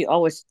pills, she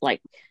always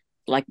like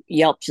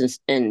yelps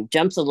and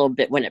jumps a little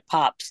bit when it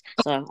pops.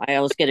 So I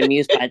always get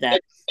amused by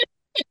that.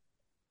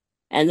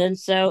 And then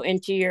so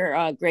into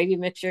your gravy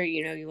mixture,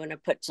 you want to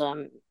put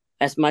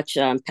as much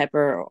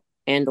pepper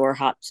and or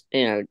hot,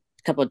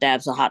 couple of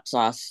dabs of hot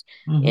sauce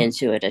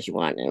into it as you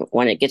want. And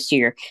when it gets to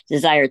your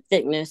desired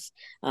thickness,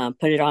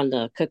 put it on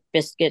the cooked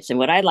biscuits. And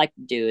what I like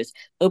to do is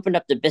open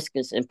up the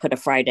biscuits and put a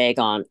fried egg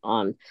on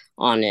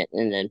it,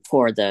 and then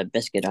pour the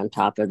biscuit on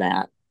top of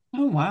that.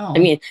 Oh, wow. I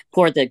mean,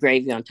 pour the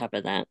gravy on top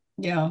of that.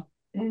 Yeah.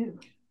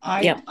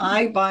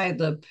 I buy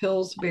the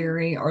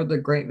Pillsbury or the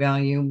Great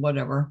Value,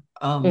 whatever,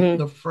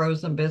 the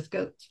frozen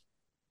biscuits.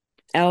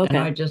 Oh, okay.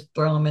 And I just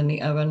throw them in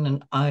the oven,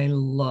 and I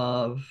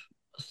love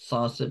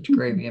sausage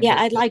gravy and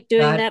biscuits. I like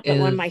doing that, but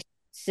when my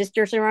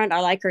sister's around,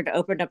 I like her to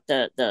open up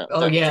the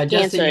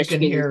just so you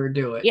can hear her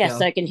do it. Yes,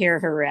 so I can hear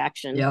her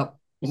reaction. Yep.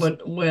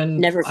 When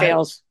never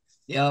fails.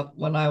 Yep.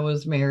 When I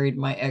was married,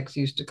 my ex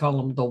used to call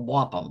them the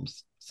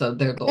Whoppums. So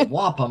they're the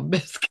Whoppum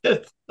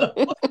biscuits.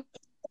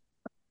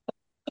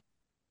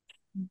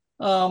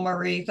 Oh,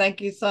 Marie, thank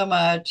you so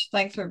much.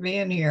 Thanks for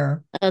being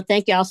here. Oh,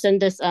 thank you. I'll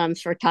send this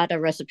frittata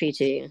recipe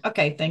to you.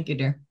 Okay, thank you,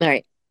 dear. All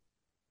right.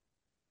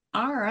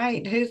 All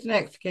right. Who's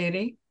next,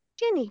 Katie?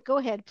 Jenny, go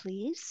ahead,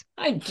 please.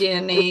 Hi,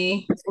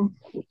 Jenny.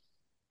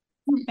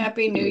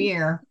 Happy New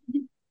Year.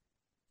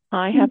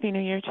 Hi, Happy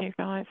New Year to you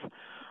guys.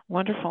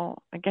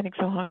 Wonderful. I'm getting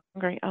so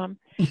hungry.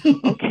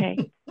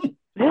 Okay.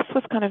 This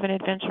was kind of an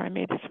adventure. I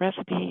made this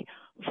recipe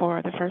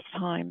for the first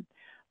time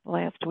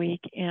last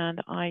week,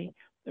 and I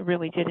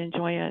really did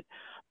enjoy it.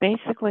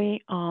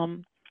 Basically,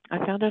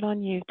 I found it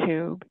on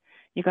YouTube.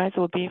 You guys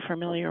will be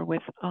familiar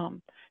with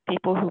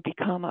people who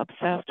become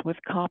obsessed with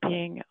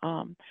copying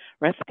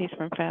recipes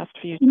from fast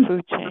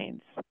food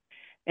chains.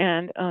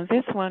 And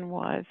this one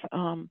was,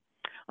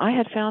 I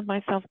had found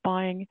myself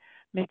buying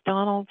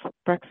McDonald's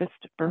breakfast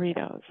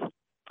burritos.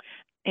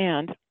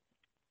 And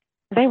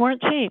they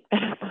weren't cheap.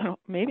 And I thought,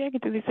 maybe I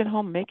could do these at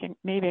home,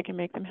 maybe I can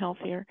make them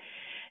healthier.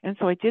 And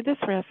so I did this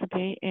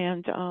recipe,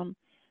 and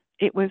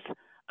it was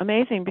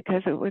amazing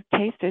because it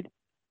tasted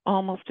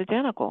almost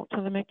identical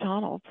to the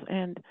McDonald's.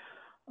 And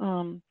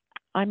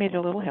I made it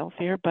a little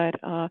healthier, but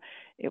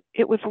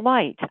it was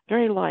light,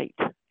 very light.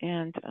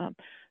 And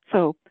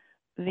so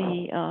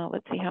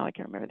let's see how I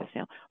can remember this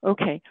now.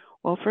 Okay,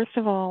 well, first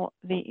of all,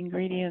 the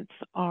ingredients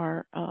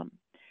are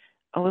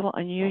a little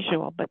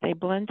unusual, but they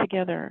blend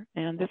together.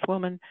 And this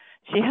woman,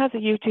 she has a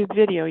YouTube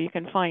video, you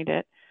can find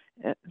it.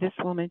 This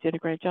woman did a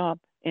great job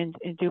in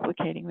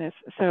duplicating this.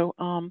 So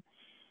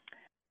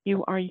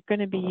you are going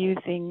to be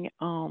using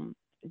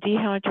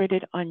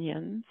dehydrated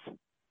onions,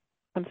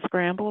 some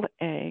scrambled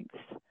eggs.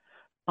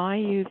 I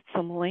used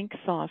some link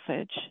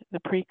sausage,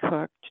 the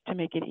pre-cooked, to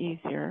make it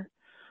easier.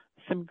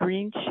 Some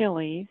green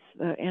chilies,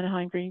 the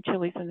Anaheim green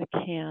chilies in the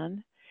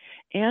can,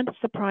 and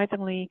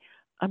surprisingly,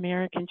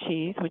 American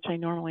cheese, which I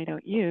normally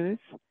don't use.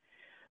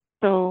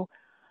 So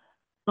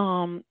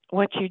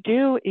what you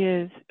do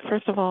is,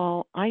 first of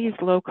all, I use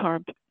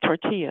low-carb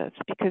tortillas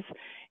because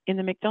in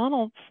the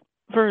McDonald's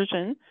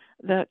version,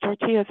 the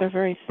tortillas are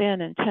very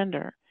thin and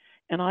tender.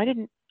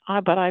 And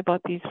but I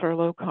bought these for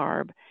low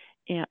carb,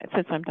 and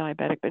since I'm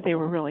diabetic, but they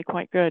were really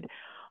quite good.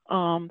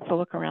 So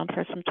look around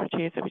for some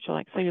tortillas that you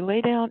like.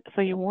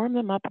 So you warm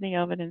them up in the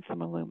oven in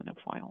some aluminum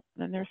foil.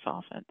 Then they're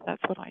softened.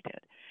 That's what I did.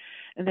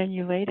 And then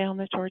you lay down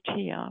the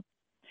tortilla,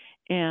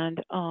 and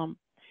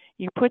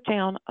you put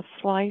down a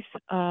slice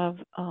of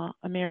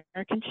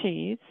American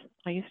cheese.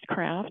 I used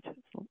Kraft,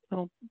 a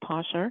little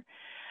posher.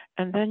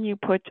 And then you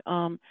put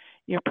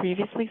your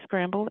previously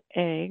scrambled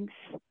eggs,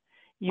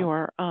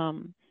 your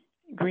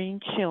green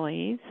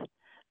chilies,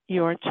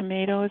 your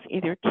tomatoes,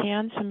 either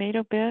canned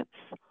tomato bits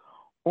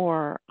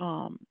or,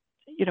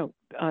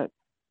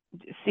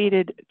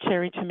 seeded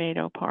cherry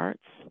tomato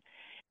parts.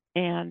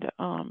 And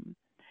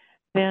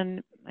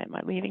then, am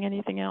I leaving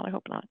anything out? I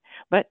hope not.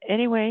 But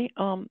anyway,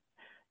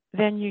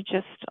 then you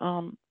just,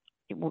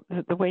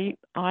 the way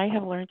I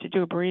have learned to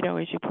do a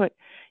burrito is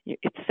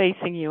it's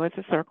facing you as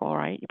a circle,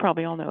 right? You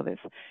probably all know this.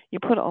 You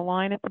put a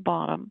line at the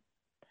bottom,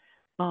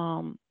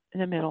 in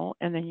the middle,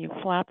 and then you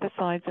flap the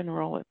sides and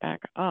roll it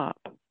back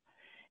up.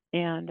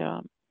 And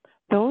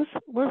those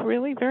were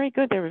really very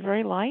good. They were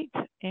very light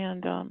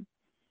and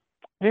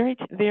very,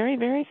 very,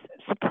 very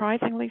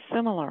surprisingly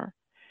similar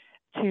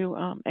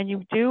to, and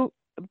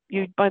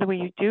by the way,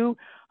 you do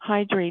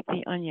hydrate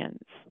the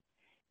onions.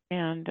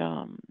 And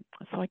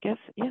so I guess,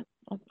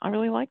 I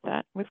really like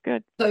that. It was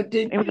good. So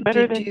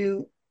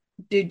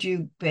did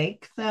you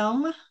bake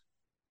them?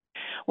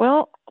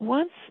 Well,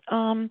 once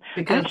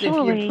because if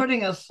you're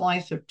putting a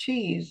slice of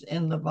cheese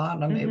in the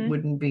bottom, it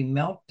wouldn't be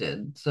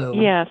melted. So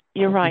yes,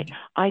 you're right.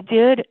 I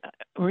did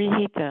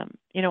reheat them,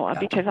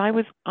 because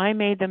I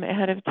made them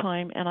ahead of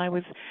time, and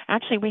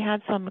we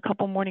had some a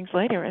couple mornings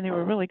later, and they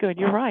were really good.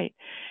 You're right.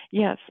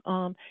 Yes,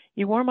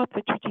 you warm up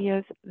the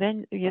tortillas,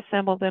 then you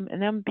assemble them,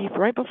 and then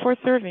right before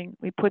serving,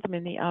 we put them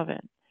in the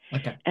oven.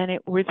 Okay. And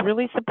it was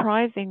really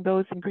surprising.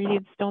 Those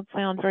ingredients don't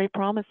sound very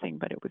promising,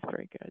 but it was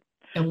very good.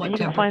 And what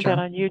temperature? You can find that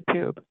on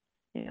YouTube.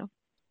 Yeah.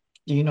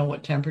 Do you know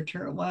what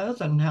temperature it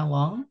was and how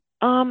long?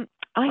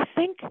 I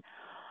think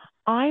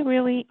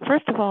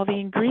first of all, the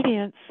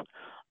ingredients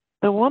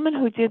the woman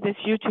who did this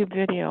YouTube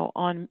video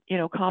on,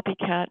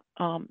 copycat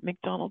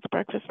McDonald's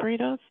breakfast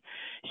burritos,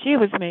 she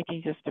was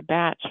making just a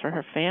batch for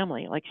her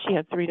family. Like she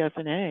had 3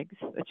 dozen eggs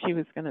that she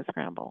was going to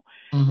scramble,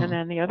 and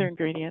then the other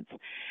ingredients.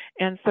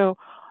 And so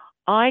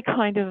I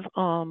kind of,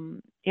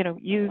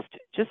 used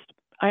just,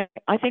 I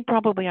think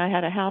probably I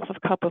had a half a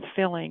cup of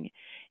filling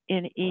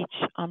in each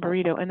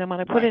burrito. And then when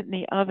I put it in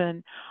the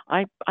oven,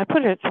 I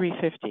put it at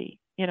 350,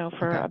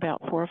 for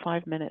about 4 or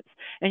 5 minutes.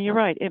 And you're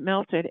right, it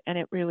melted, and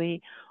it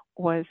really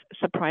was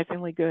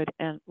surprisingly good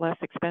and less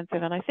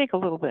expensive, and I think a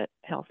little bit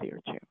healthier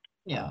too.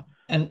 Yeah,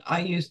 and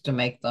I used to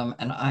make them,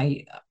 and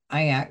I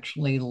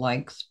actually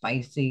like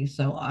spicy,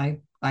 so I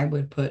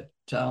would put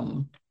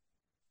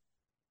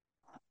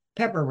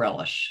pepper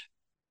relish,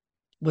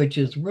 which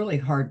is really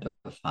hard to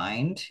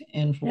find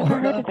in Florida.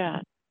 Never heard of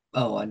that.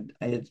 Oh, and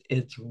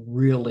it's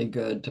really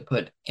good to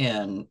put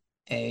in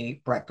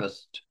a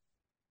breakfast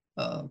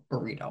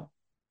burrito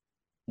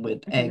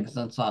with eggs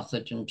and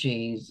sausage and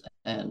cheese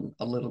and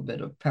a little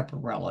bit of pepper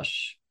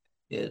relish.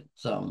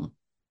 It's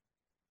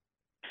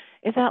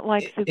Is that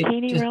like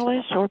zucchini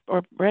relish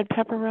or red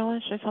pepper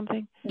relish or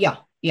something? Yeah.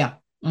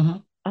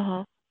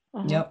 Uh-huh.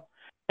 Yep.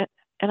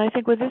 And I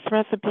think with this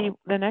recipe,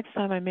 the next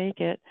time I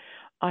make it,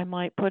 I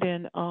might put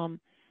in some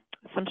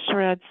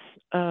shreds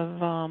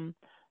of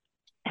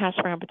hash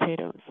brown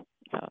potatoes.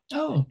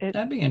 So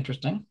that'd be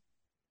interesting.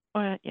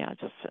 Yeah,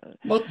 just.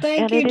 Well,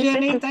 thank you,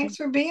 Jenny. Thanks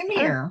for being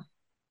here.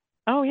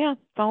 Oh yeah,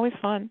 it's always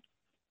fun.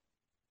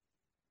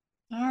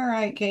 All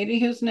right, Katie,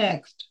 who's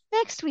next?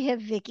 Next, we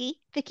have Vicki.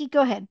 Vicki, go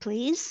ahead,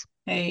 please.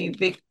 Hey,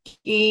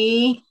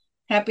 Vicki.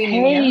 Happy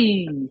New Year.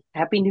 Hey,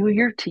 Happy New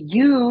Year to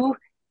you.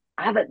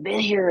 I haven't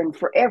been here in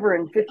forever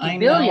and 50 I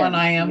billion know, and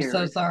I am years.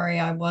 so sorry.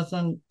 I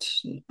wasn't.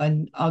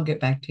 I'll get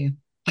back to you.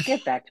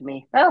 Get back to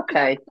me.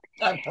 Okay.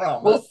 I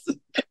promise.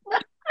 Well,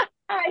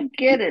 I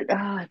get it.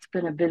 Oh, it's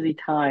been a busy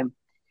time.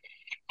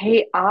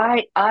 Hey,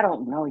 I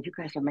don't know. You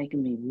guys are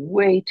making me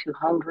way too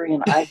hungry,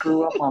 and I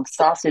grew up on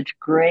sausage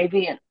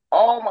gravy, and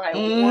oh my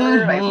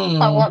word,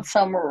 I want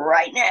some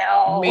right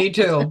now. Me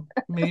too.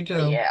 Me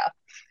too. Yeah.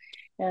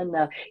 And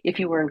if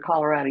you were in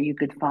Colorado, you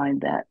could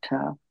find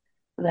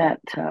that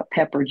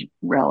pepper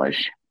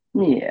relish.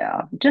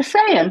 Yeah, just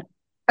saying.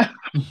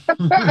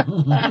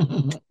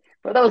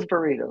 For those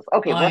burritos.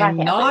 Okay, what I'm I have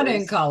not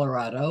is, in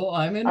Colorado.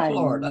 I'm in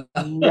Florida.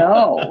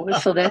 No,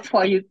 so that's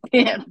why you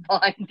can't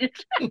find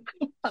it.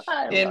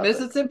 In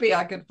Mississippi,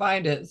 I could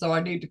find it, so I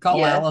need to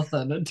call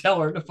Allison and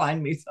tell her to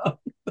find me some.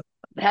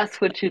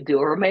 That's what you do,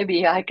 or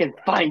maybe I can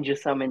find you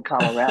some in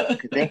Colorado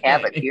because they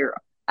have it here.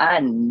 I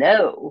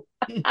know.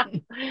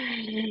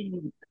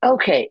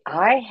 Okay,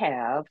 I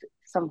have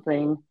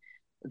something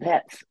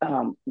that's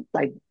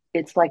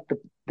it's like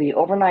the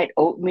overnight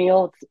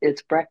oatmeal.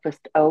 It's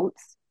breakfast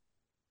oats.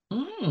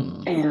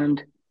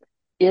 And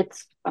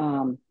it's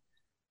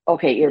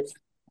it's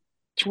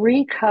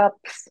 3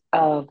 cups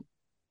of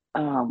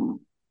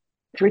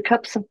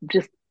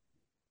just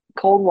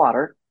cold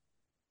water,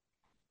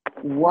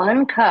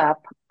 1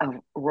 cup of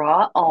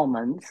raw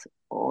almonds,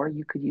 or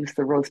you could use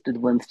the roasted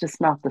ones,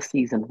 just not the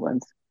seasoned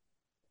ones,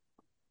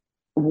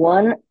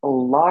 1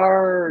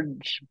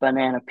 large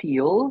banana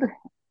peeled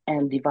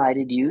and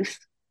divided use,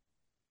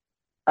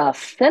 a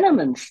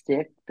cinnamon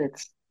stick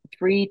that's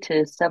 3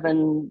 to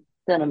 7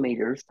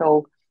 centimeters,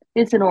 so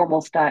it's a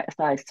normal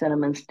size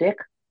cinnamon stick,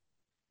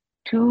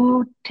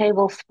 2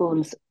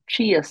 tablespoons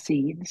chia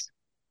seeds,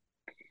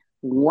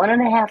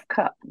 1.5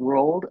 cup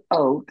rolled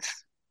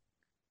oats,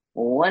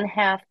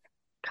 1/2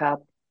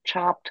 cup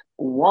chopped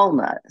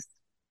walnuts.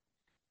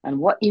 And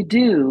what you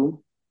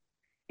do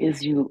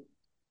is you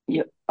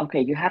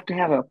have to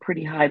have a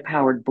pretty high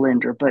powered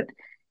blender, but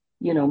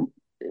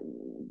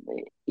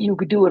you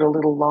could do it a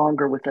little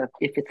longer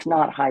if it's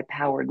not high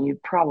powered, and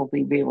you'd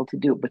probably be able to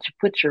do it. But you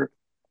put your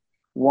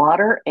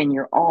water and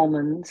your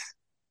almonds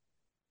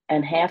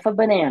and half a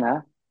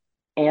banana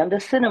and a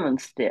cinnamon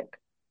stick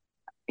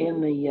in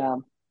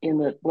the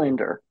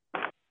blender.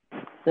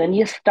 Then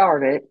you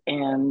start it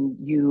and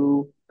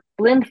you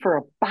blend for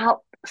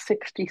about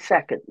 60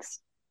 seconds.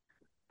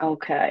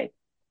 Okay.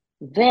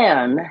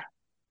 Then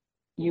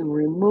you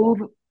remove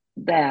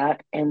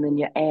that, and then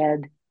you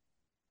add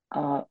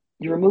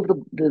you remove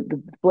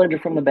the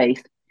blender from the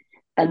base,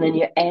 and then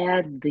you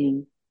add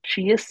the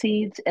chia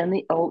seeds and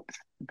the oats,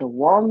 the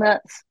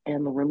walnuts,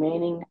 and the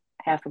remaining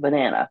half a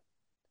banana.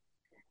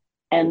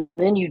 And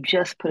then you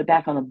just put it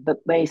back on the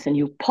base and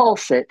you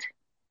pulse it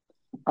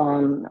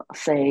on,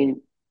 say,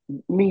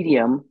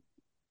 medium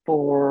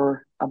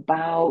for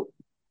about,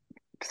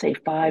 say,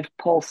 5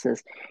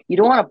 pulses. You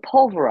don't want to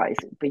pulverize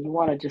it, but you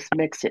want to just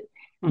mix it.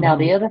 Now,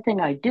 the other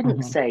thing I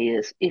didn't say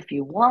is if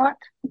you want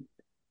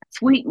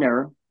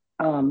sweetener,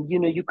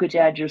 you could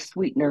add your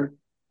sweetener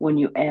when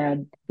you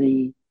add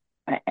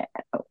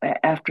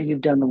after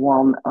you've done the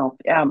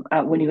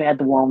when you add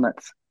the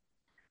walnuts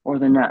or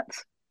the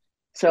nuts.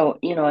 So,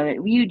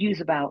 you'd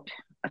use about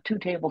 2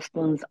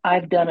 tablespoons.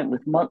 I've done it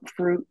with monk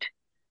fruit.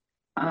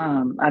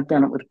 I've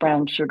done it with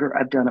brown sugar.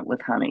 I've done it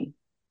with honey.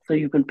 So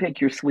you can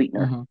pick your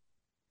sweetener.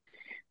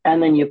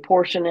 and then you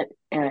portion it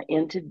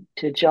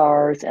into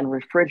jars and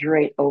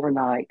refrigerate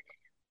overnight.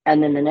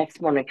 And then the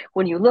next morning,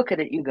 when you look at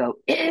it, you go,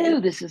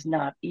 ew, this is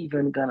not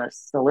even going to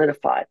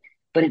solidify.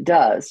 But it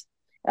does.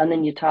 And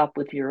then you top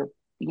with your,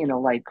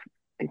 like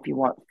if you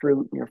want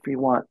fruit or if you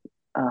want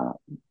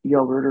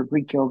yogurt or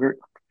Greek yogurt.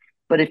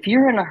 But if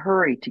you're in a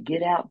hurry to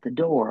get out the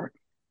door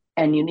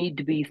and you need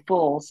to be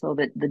full so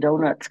that the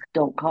donuts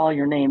don't call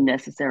your name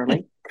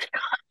necessarily,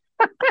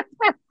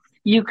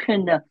 you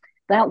can,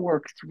 that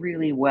works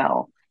really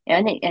well.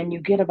 And you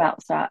get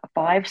about 5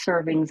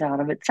 servings out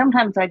of it.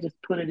 Sometimes I just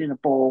put it in a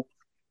bowl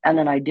and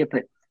then I dip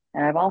it.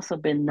 And I've also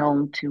been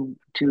known to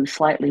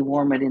slightly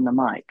warm it in the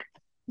mic,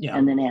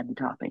 and then add the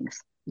toppings.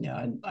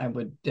 Yeah, I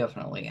would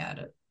definitely add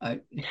it.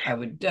 I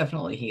would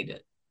definitely heat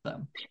it.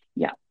 So.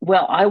 Yeah,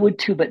 well, I would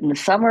too, but in the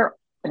summer,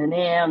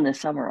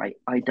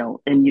 I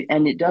don't.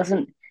 And it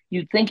doesn't.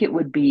 You'd think it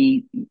would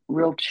be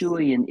real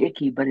chewy and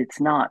icky, but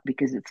it's not,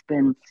 because it's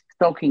been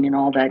soaking in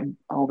all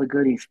the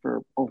goodies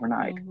for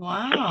overnight.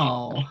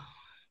 Wow.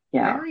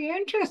 Yeah. Very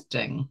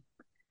interesting.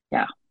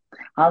 Yeah.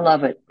 I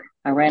love it.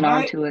 I ran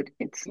onto it.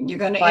 You're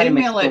going to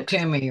email it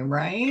to me,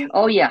 right?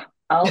 Oh, yeah.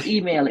 I'll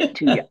email it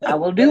to you. I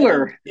will do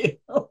her. Okay.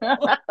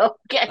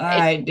 All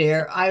right,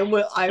 dear. I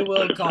will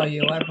call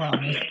you, I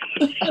promise.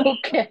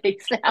 Okay.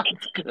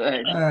 Sounds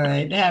good. All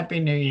right. Happy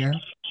New Year.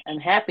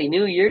 And Happy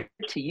New Year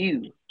to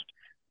you.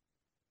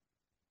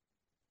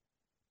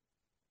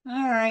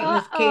 All right,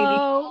 Miss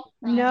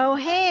Katie. No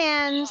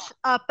hands.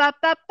 Up, up,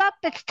 up, up.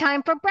 It's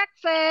time for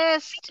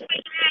breakfast.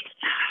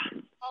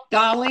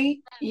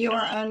 Dolly, you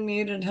are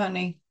unmuted,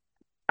 honey.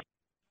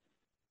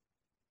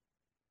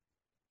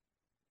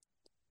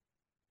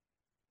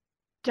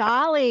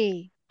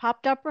 Dolly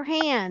popped up her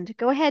hand.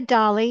 Go ahead,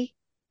 Dolly.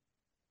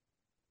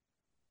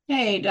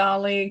 Hey,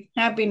 Dolly.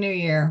 Happy New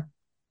Year.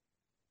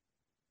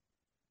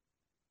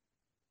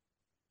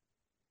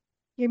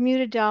 You're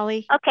muted,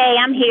 Dolly. Okay,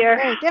 I'm here.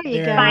 Hey, there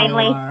you go.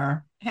 Finally. You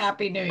are.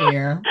 Happy New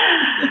Year.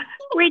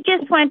 We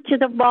just went to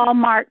the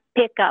Walmart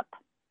pickup,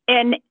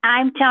 and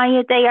I'm telling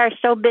you, they are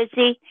so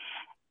busy.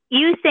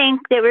 You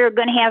think that we were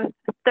going to have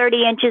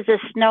 30 inches of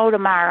snow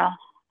tomorrow.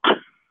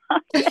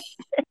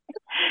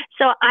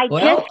 So I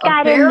just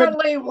got in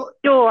the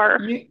door.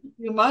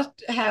 You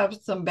must have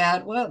some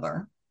bad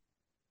weather.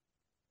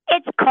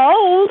 It's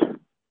cold,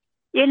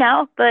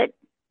 but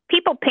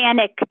people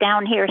panic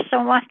down here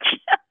so much.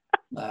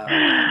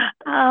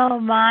 Oh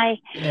my.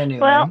 Anyway,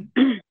 well,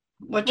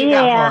 what you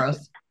got for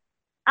us?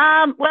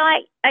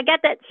 Well, I got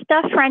that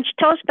stuffed French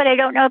toast, but I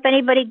don't know if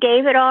anybody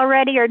gave it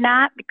already or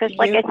not, because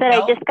like I said,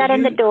 I just got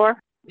in the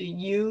door.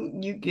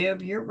 You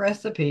give your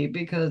recipe,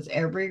 because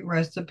every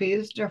recipe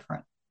is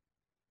different.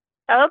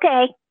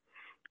 Okay.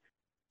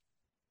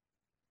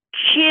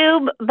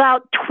 Cube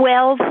about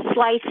 12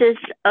 slices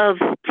of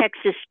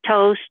Texas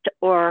toast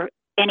or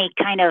any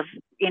kind of,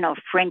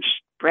 French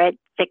bread,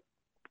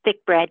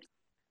 thick bread.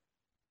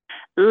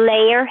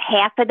 Layer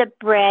half of the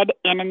bread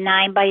in a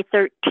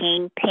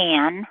 9x13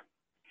 pan.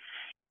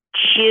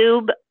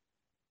 Cube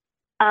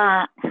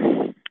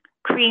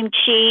cream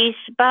cheese,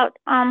 about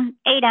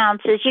 8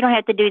 ounces. You don't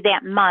have to do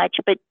that much,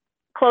 but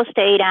close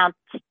to 8 ounce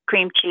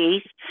cream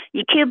cheese.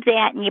 You cube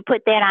that and you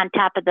put that on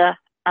top of the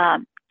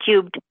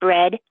cubed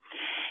bread.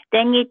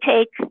 Then you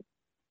take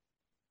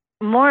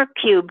more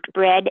cubed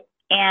bread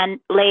and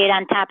lay it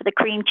on top of the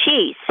cream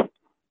cheese.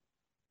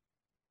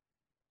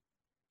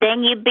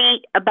 Then you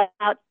beat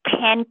about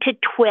 10 to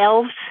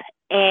 12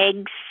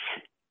 eggs,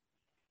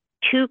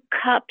 2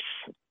 cups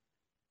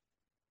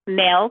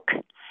milk,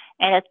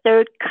 and a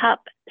 1/3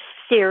 cup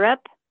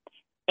syrup,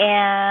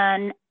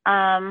 and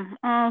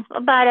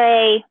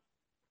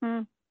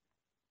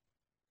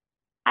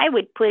I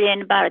would put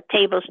in about a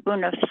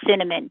tablespoon of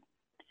cinnamon,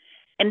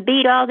 and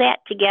beat all that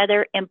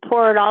together and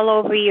pour it all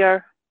over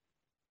your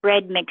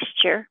bread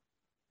mixture.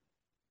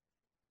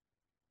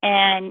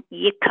 And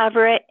you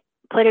cover it,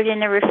 put it in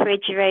the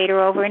refrigerator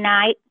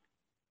overnight.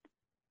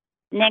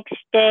 Next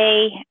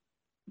day,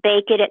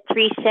 bake it at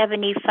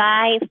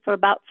 375 for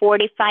about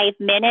 45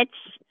 minutes.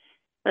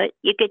 But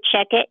you could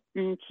check it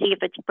and see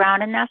if it's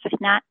brown enough. If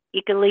not,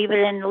 you could leave it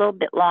in a little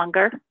bit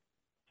longer.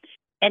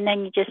 And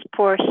then you just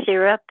pour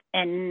syrup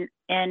and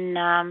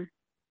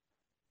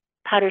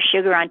powdered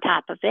sugar on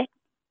top of it.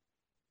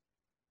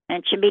 And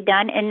it should be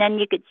done. And then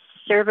you could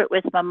serve it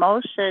with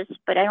mimosas,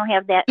 but I don't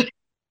have that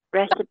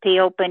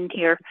recipe opened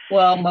here.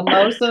 Well,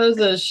 mimosas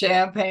is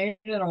champagne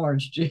and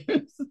orange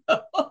juice.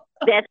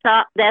 That's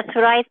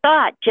what I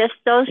thought. Just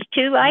those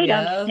 2 items.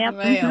 Yes, yep.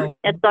 ma'am.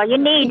 That's all you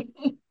need.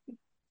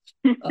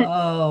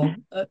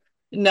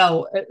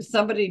 No,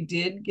 somebody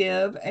did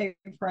give a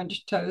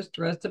French toast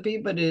recipe,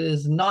 but it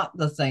is not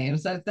the same.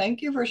 So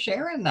thank you for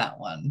sharing that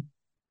one.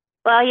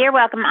 Well, you're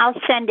welcome. I'll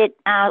send it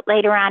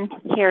later on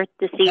here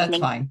this evening. That's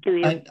fine. To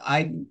you.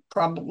 I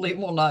probably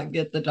will not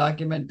get the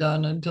document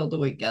done until the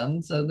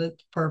weekend, so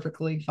that's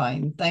perfectly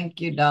fine.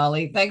 Thank you,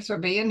 Dolly. Thanks for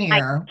being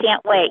here. I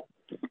can't wait.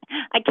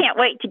 I can't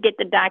wait to get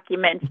the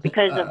documents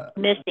because of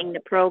missing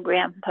the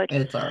program. But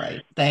it's all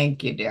right.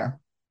 Thank you, dear.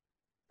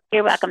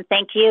 You're welcome.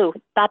 Thank you.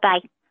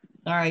 Bye-bye.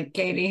 All right,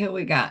 Katie, who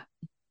we got?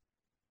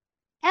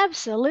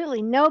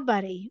 Absolutely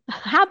nobody.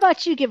 How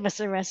about you give us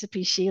a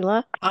recipe,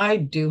 Sheila? I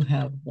do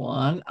have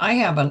one. I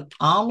have an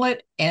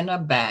omelet in a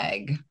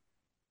bag.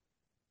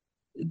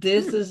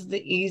 This is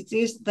the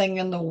easiest thing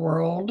in the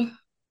world.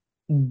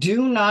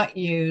 Do not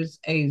use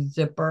a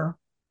Ziploc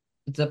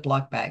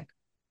bag.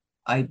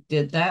 I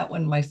did that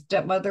when my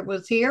stepmother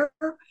was here.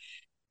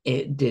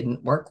 It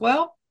didn't work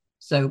well.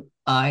 So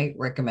I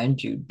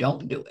recommend you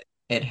don't do it.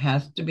 It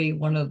has to be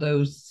one of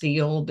those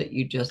sealed that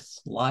you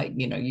just slide,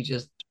 you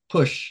just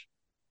push,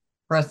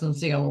 press and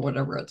seal, or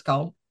whatever it's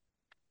called.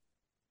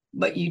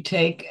 But you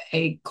take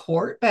a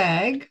quart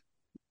bag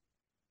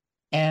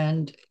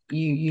and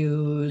you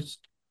use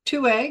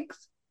 2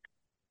 eggs,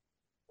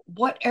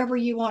 whatever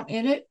you want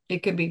in it. It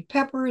could be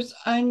peppers,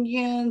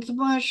 onions,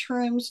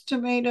 mushrooms,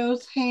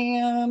 tomatoes,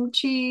 ham,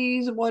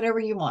 cheese, whatever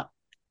you want.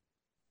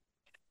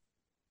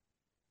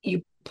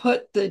 You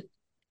put the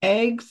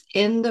eggs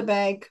in the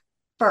bag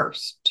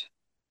first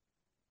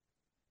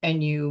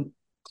and you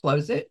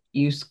close it.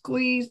 You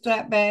squeeze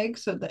that bag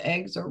so the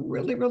eggs are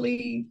really,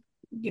 really,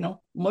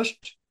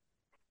 mushed.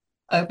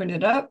 Open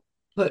it up,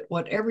 put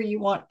whatever you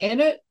want in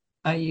it.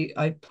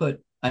 I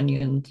put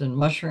onions and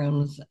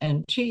mushrooms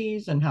and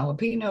cheese and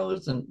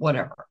jalapenos and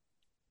whatever.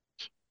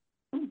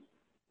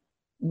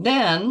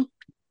 Then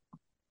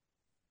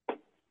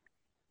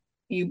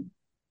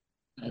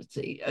let's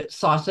see,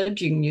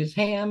 sausage. You can use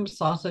ham,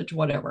 sausage,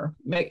 whatever.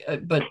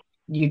 But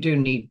you do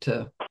need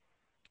to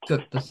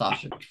cook the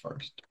sausage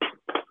first.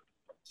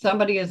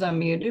 Somebody is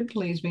unmuted.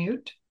 Please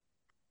mute.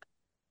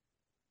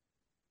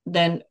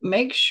 Then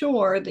make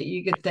sure that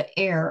you get the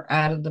air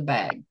out of the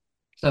bag.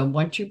 So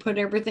once you put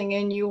everything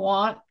in you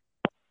want,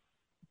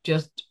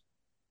 just,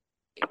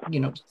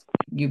 you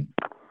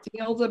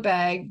seal the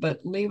bag,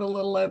 but leave a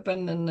little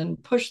open and then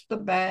push the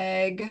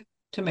bag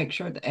to make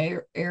sure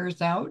the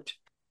air's out.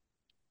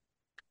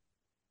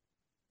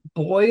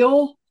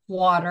 Boil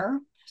water.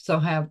 So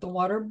have the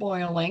water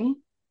boiling.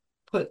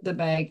 Put the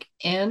bag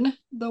in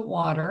the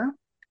water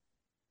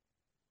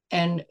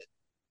and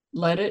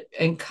let it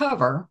and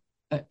cover.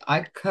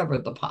 I cover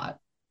the pot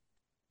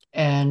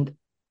and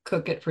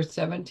cook it for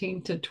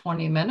 17 to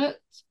 20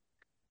 minutes.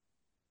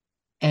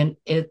 And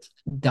it's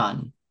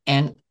done.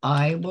 And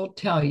I will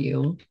tell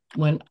you,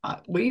 when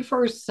we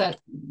first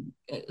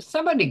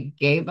somebody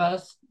gave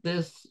us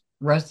this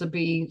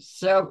recipe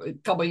a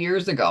couple of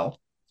years ago.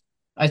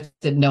 I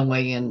said, no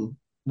way in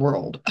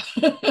world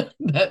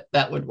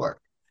that would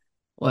work.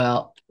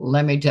 Well,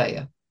 let me tell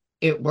you,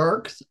 it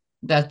works.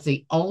 That's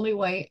the only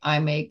way I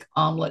make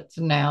omelets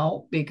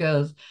now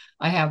because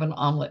I have an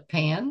omelet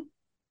pan.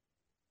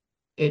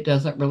 It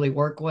doesn't really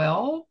work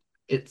well.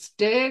 It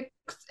sticks.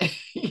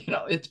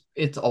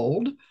 It's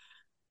old.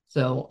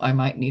 So I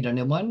might need a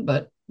new one,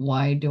 but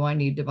why do I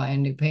need to buy a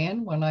new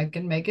pan when I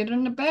can make it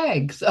in a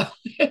bag? So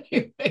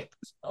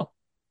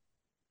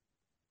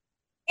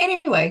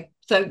anyway,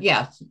 so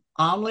yes,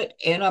 omelet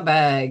in a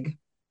bag.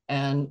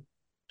 And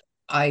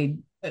I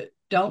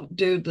don't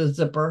do the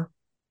zipper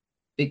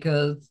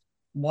because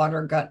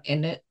water got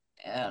in it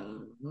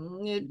and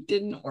it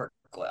didn't work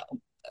well.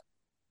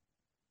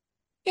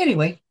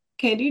 Anyway,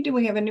 Katie, do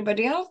we have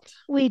anybody else?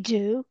 We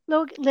do.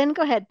 Lynn,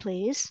 go ahead,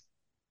 please.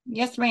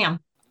 Yes, ma'am.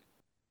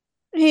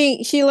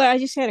 Hey, Sheila, I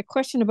just had a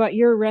question about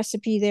your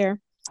recipe there.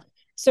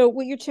 So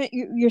what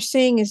you're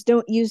saying is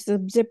don't use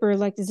the zipper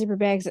like the zipper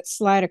bags that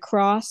slide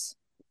across.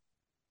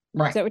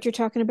 Right. Is that what you're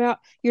talking about?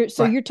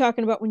 You're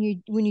talking about when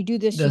you do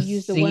this, you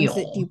use the ones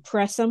that you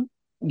press them?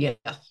 Yes.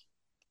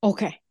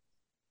 Okay.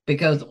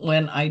 Because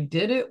when I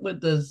did it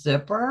with the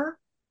zipper,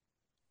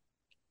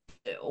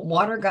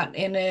 water got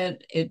in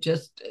it. It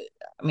just,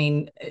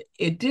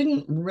 it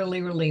didn't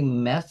really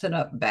mess it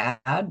up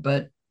bad,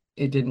 but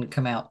it didn't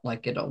come out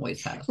like it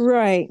always has.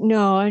 Right.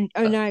 No,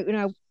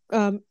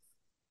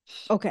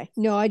 okay.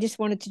 No, I just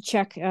wanted to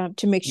check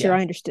to make sure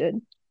I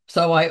understood.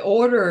 So I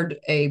ordered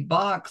a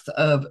box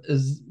of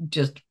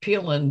just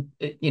peeling,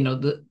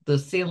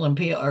 the seal and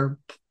peel or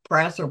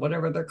press or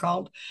whatever they're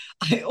called.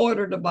 I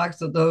ordered a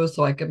box of those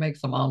so I could make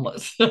some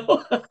omelets.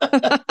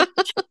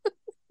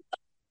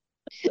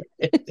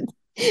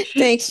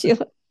 Thanks,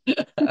 Sheila.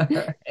 All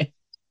right.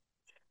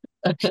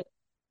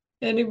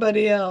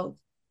 Anybody else?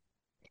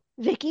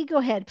 Vicki, go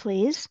ahead,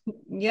 please.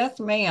 Yes,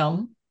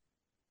 ma'am.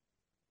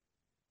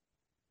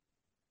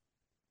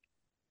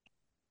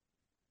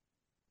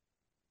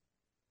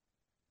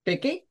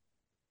 Vicki?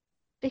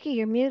 Vicki,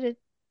 you're muted.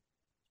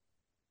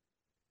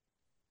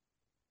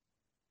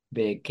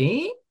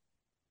 Vicki?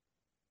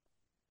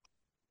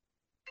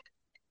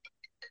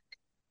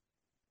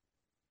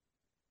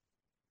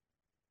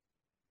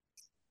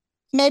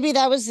 Maybe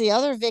that was the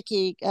other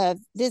Vicky.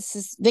 This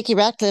is Vicky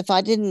Ratcliffe.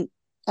 I didn't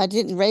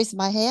raise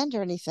my hand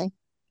or anything.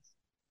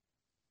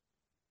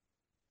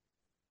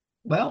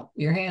 Well,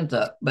 your hand's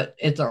up, but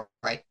it's all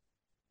right.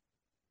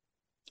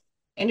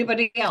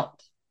 Anybody else?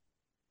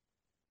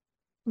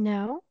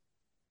 No.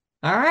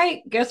 All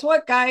right. Guess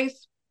what,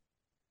 guys?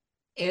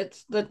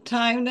 It's the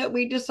time that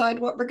we decide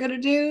what we're going to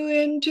do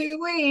in 2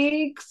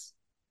 weeks.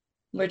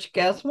 Which,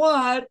 guess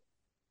what?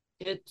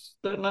 It's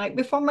the night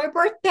before my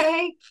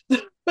birthday.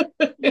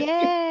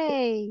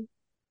 Yay.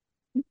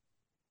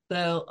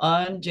 So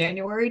on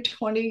January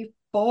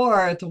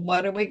 24th,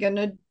 what are we going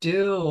to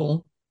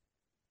do?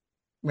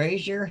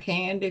 Raise your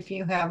hand if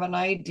you have an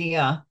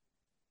idea.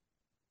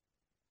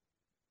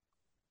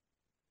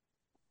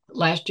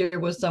 Last year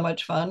was so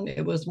much fun.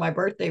 It was my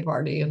birthday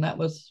party, and that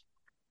was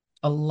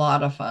a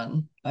lot of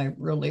fun. I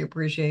really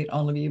appreciate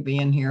all of you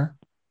being here.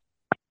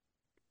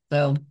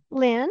 So,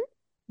 Lynn?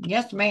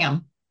 Yes,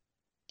 ma'am.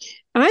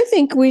 I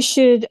think we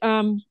should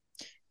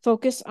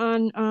focus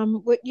on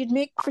what you'd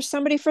make for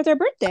somebody for their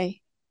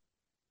birthday.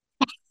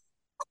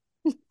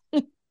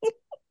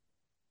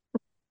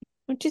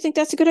 Don't you think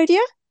that's a good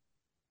idea?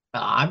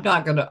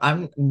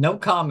 I'm no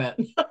comment.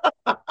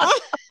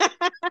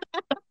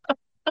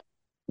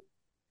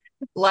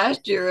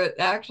 Last year, it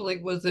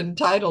actually was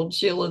entitled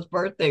Sheila's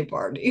birthday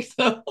party.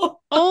 So,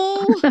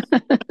 oh,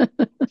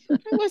 I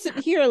wasn't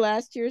here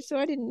last year, so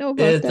I didn't know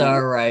about it's that.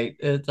 all right.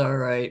 It's all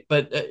right.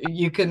 But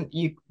we can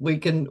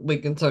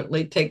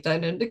certainly take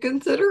that into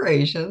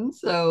consideration.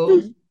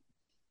 So,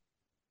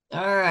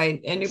 all right.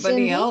 Anybody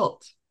Cindy?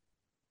 else?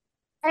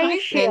 Hey, Hi,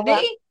 Sheila.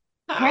 Cindy.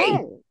 Hi.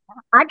 Hey,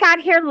 I got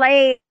here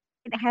late,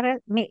 had a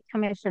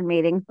commission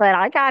meeting, but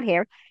I got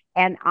here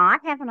and I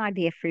have an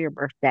idea for your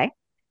birthday.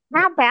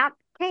 How about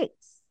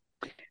cakes?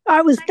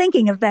 I was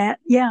thinking of that.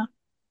 Yeah.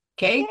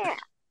 Cake?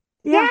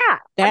 Yeah.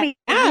 I mean,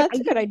 that's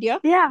a good idea.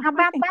 Yeah. How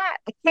about that?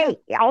 A cake,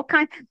 all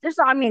kinds.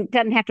 I mean, it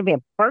doesn't have to be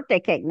a birthday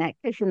cake in that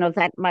case.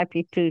 That might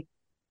be too,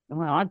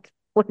 well, it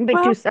wouldn't be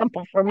too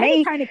simple for Any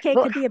me. kind of cake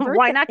could be a birthday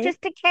Why not cake.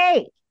 just a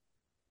cake?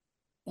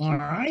 All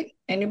right.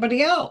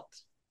 Anybody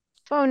else?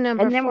 Phone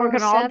number And then we're going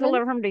to all 407.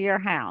 deliver them to your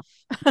house.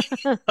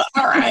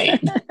 All right.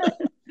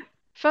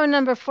 Phone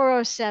number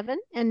 407,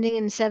 ending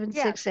in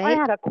 768. I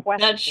had a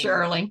question. That's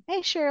Shirley.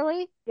 Hey,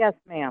 Shirley. Yes,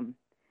 ma'am.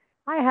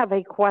 I have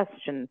a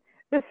question.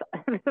 This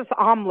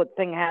omelet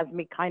thing has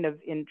me kind of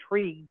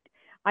intrigued.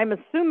 I'm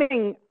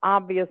assuming,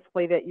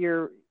 obviously, that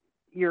you're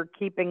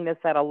keeping this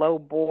at a low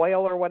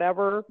boil or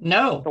whatever.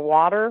 No. The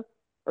water,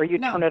 or you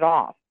turn it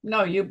off.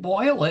 No, you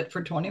boil it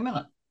for 20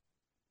 minutes.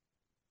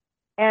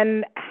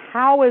 And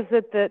how is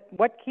it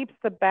what keeps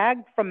the bag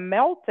from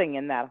melting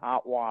in that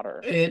hot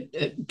water?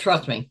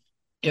 Trust me,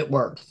 it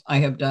works. I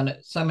have done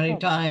it so many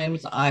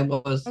times.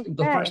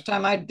 The first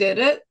time I did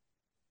it,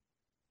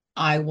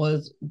 I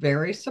was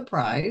very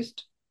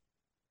surprised.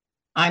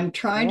 I'm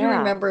trying to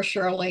remember,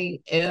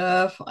 Shirley,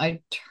 if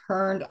I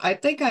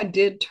think I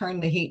did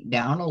turn the heat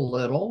down a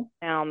little.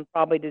 Down,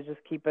 probably to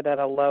just keep it at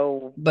a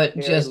low, but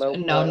just low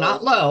no,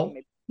 not low.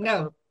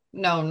 No,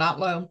 not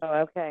low. Oh,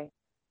 okay.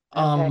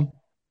 Okay.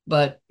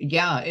 But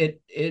yeah,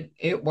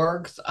 it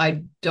works.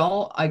 I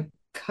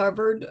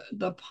covered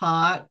the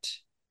pot.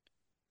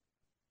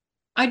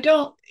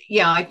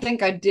 I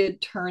think I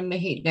did turn the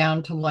heat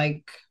down to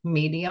like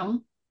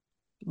medium.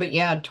 But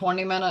yeah,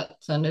 20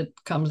 minutes and it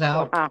comes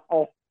out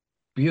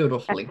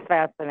beautifully. That's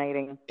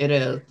fascinating. It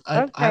is.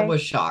 I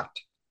was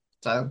shocked.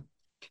 So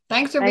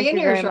thanks for Thank being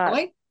you here, very much.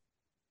 Shirley.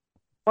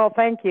 Well,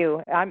 thank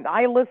you.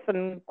 I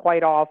listen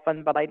quite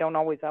often, but I don't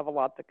always have a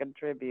lot to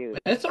contribute.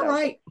 It's all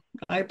right.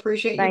 I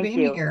appreciate you Thank being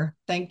you. here.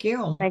 Thank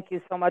you. Thank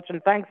you so much,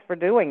 and thanks for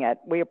doing it.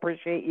 We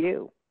appreciate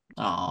you.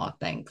 Oh,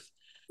 thanks.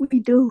 We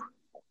do.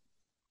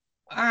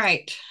 All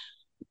right.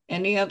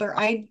 Any other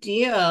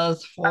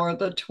ideas for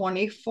the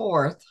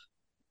 24th?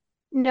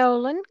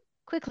 Nolan,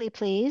 quickly,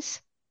 please.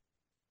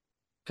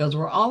 Because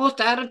we're almost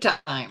out of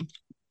time.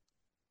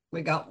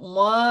 We got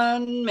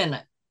 1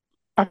 minute.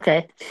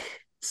 Okay.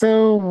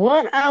 So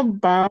what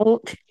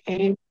about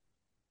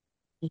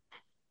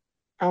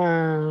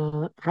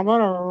how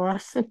about a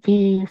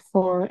recipe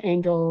for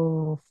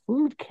angel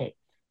food cake?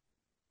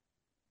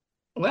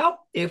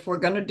 Well, if we're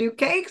going to do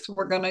cakes,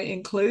 we're going to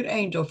include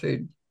angel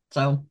food.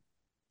 So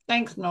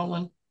thanks,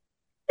 Nolan.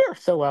 You're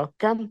so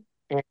welcome.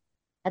 And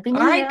Happy New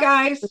All Year. right,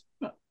 guys.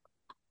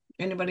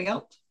 Anybody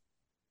else?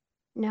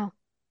 No.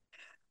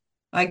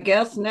 I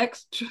guess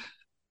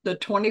the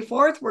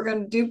 24th, we're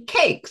going to do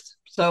cakes.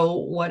 So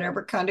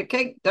whatever kind of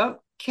cake, dump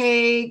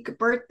cake,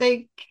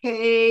 birthday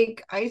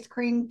cake, ice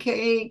cream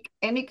cake,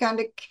 any kind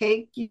of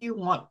cake you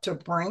want to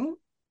bring,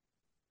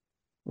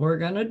 we're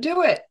going to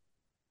do it.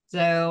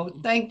 So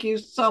thank you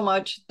so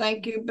much.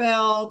 Thank you,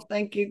 Belle.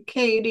 Thank you,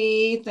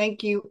 Katie.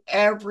 Thank you,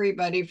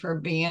 everybody, for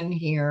being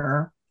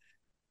here.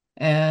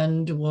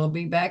 And we'll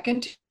be back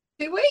in 2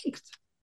 weeks.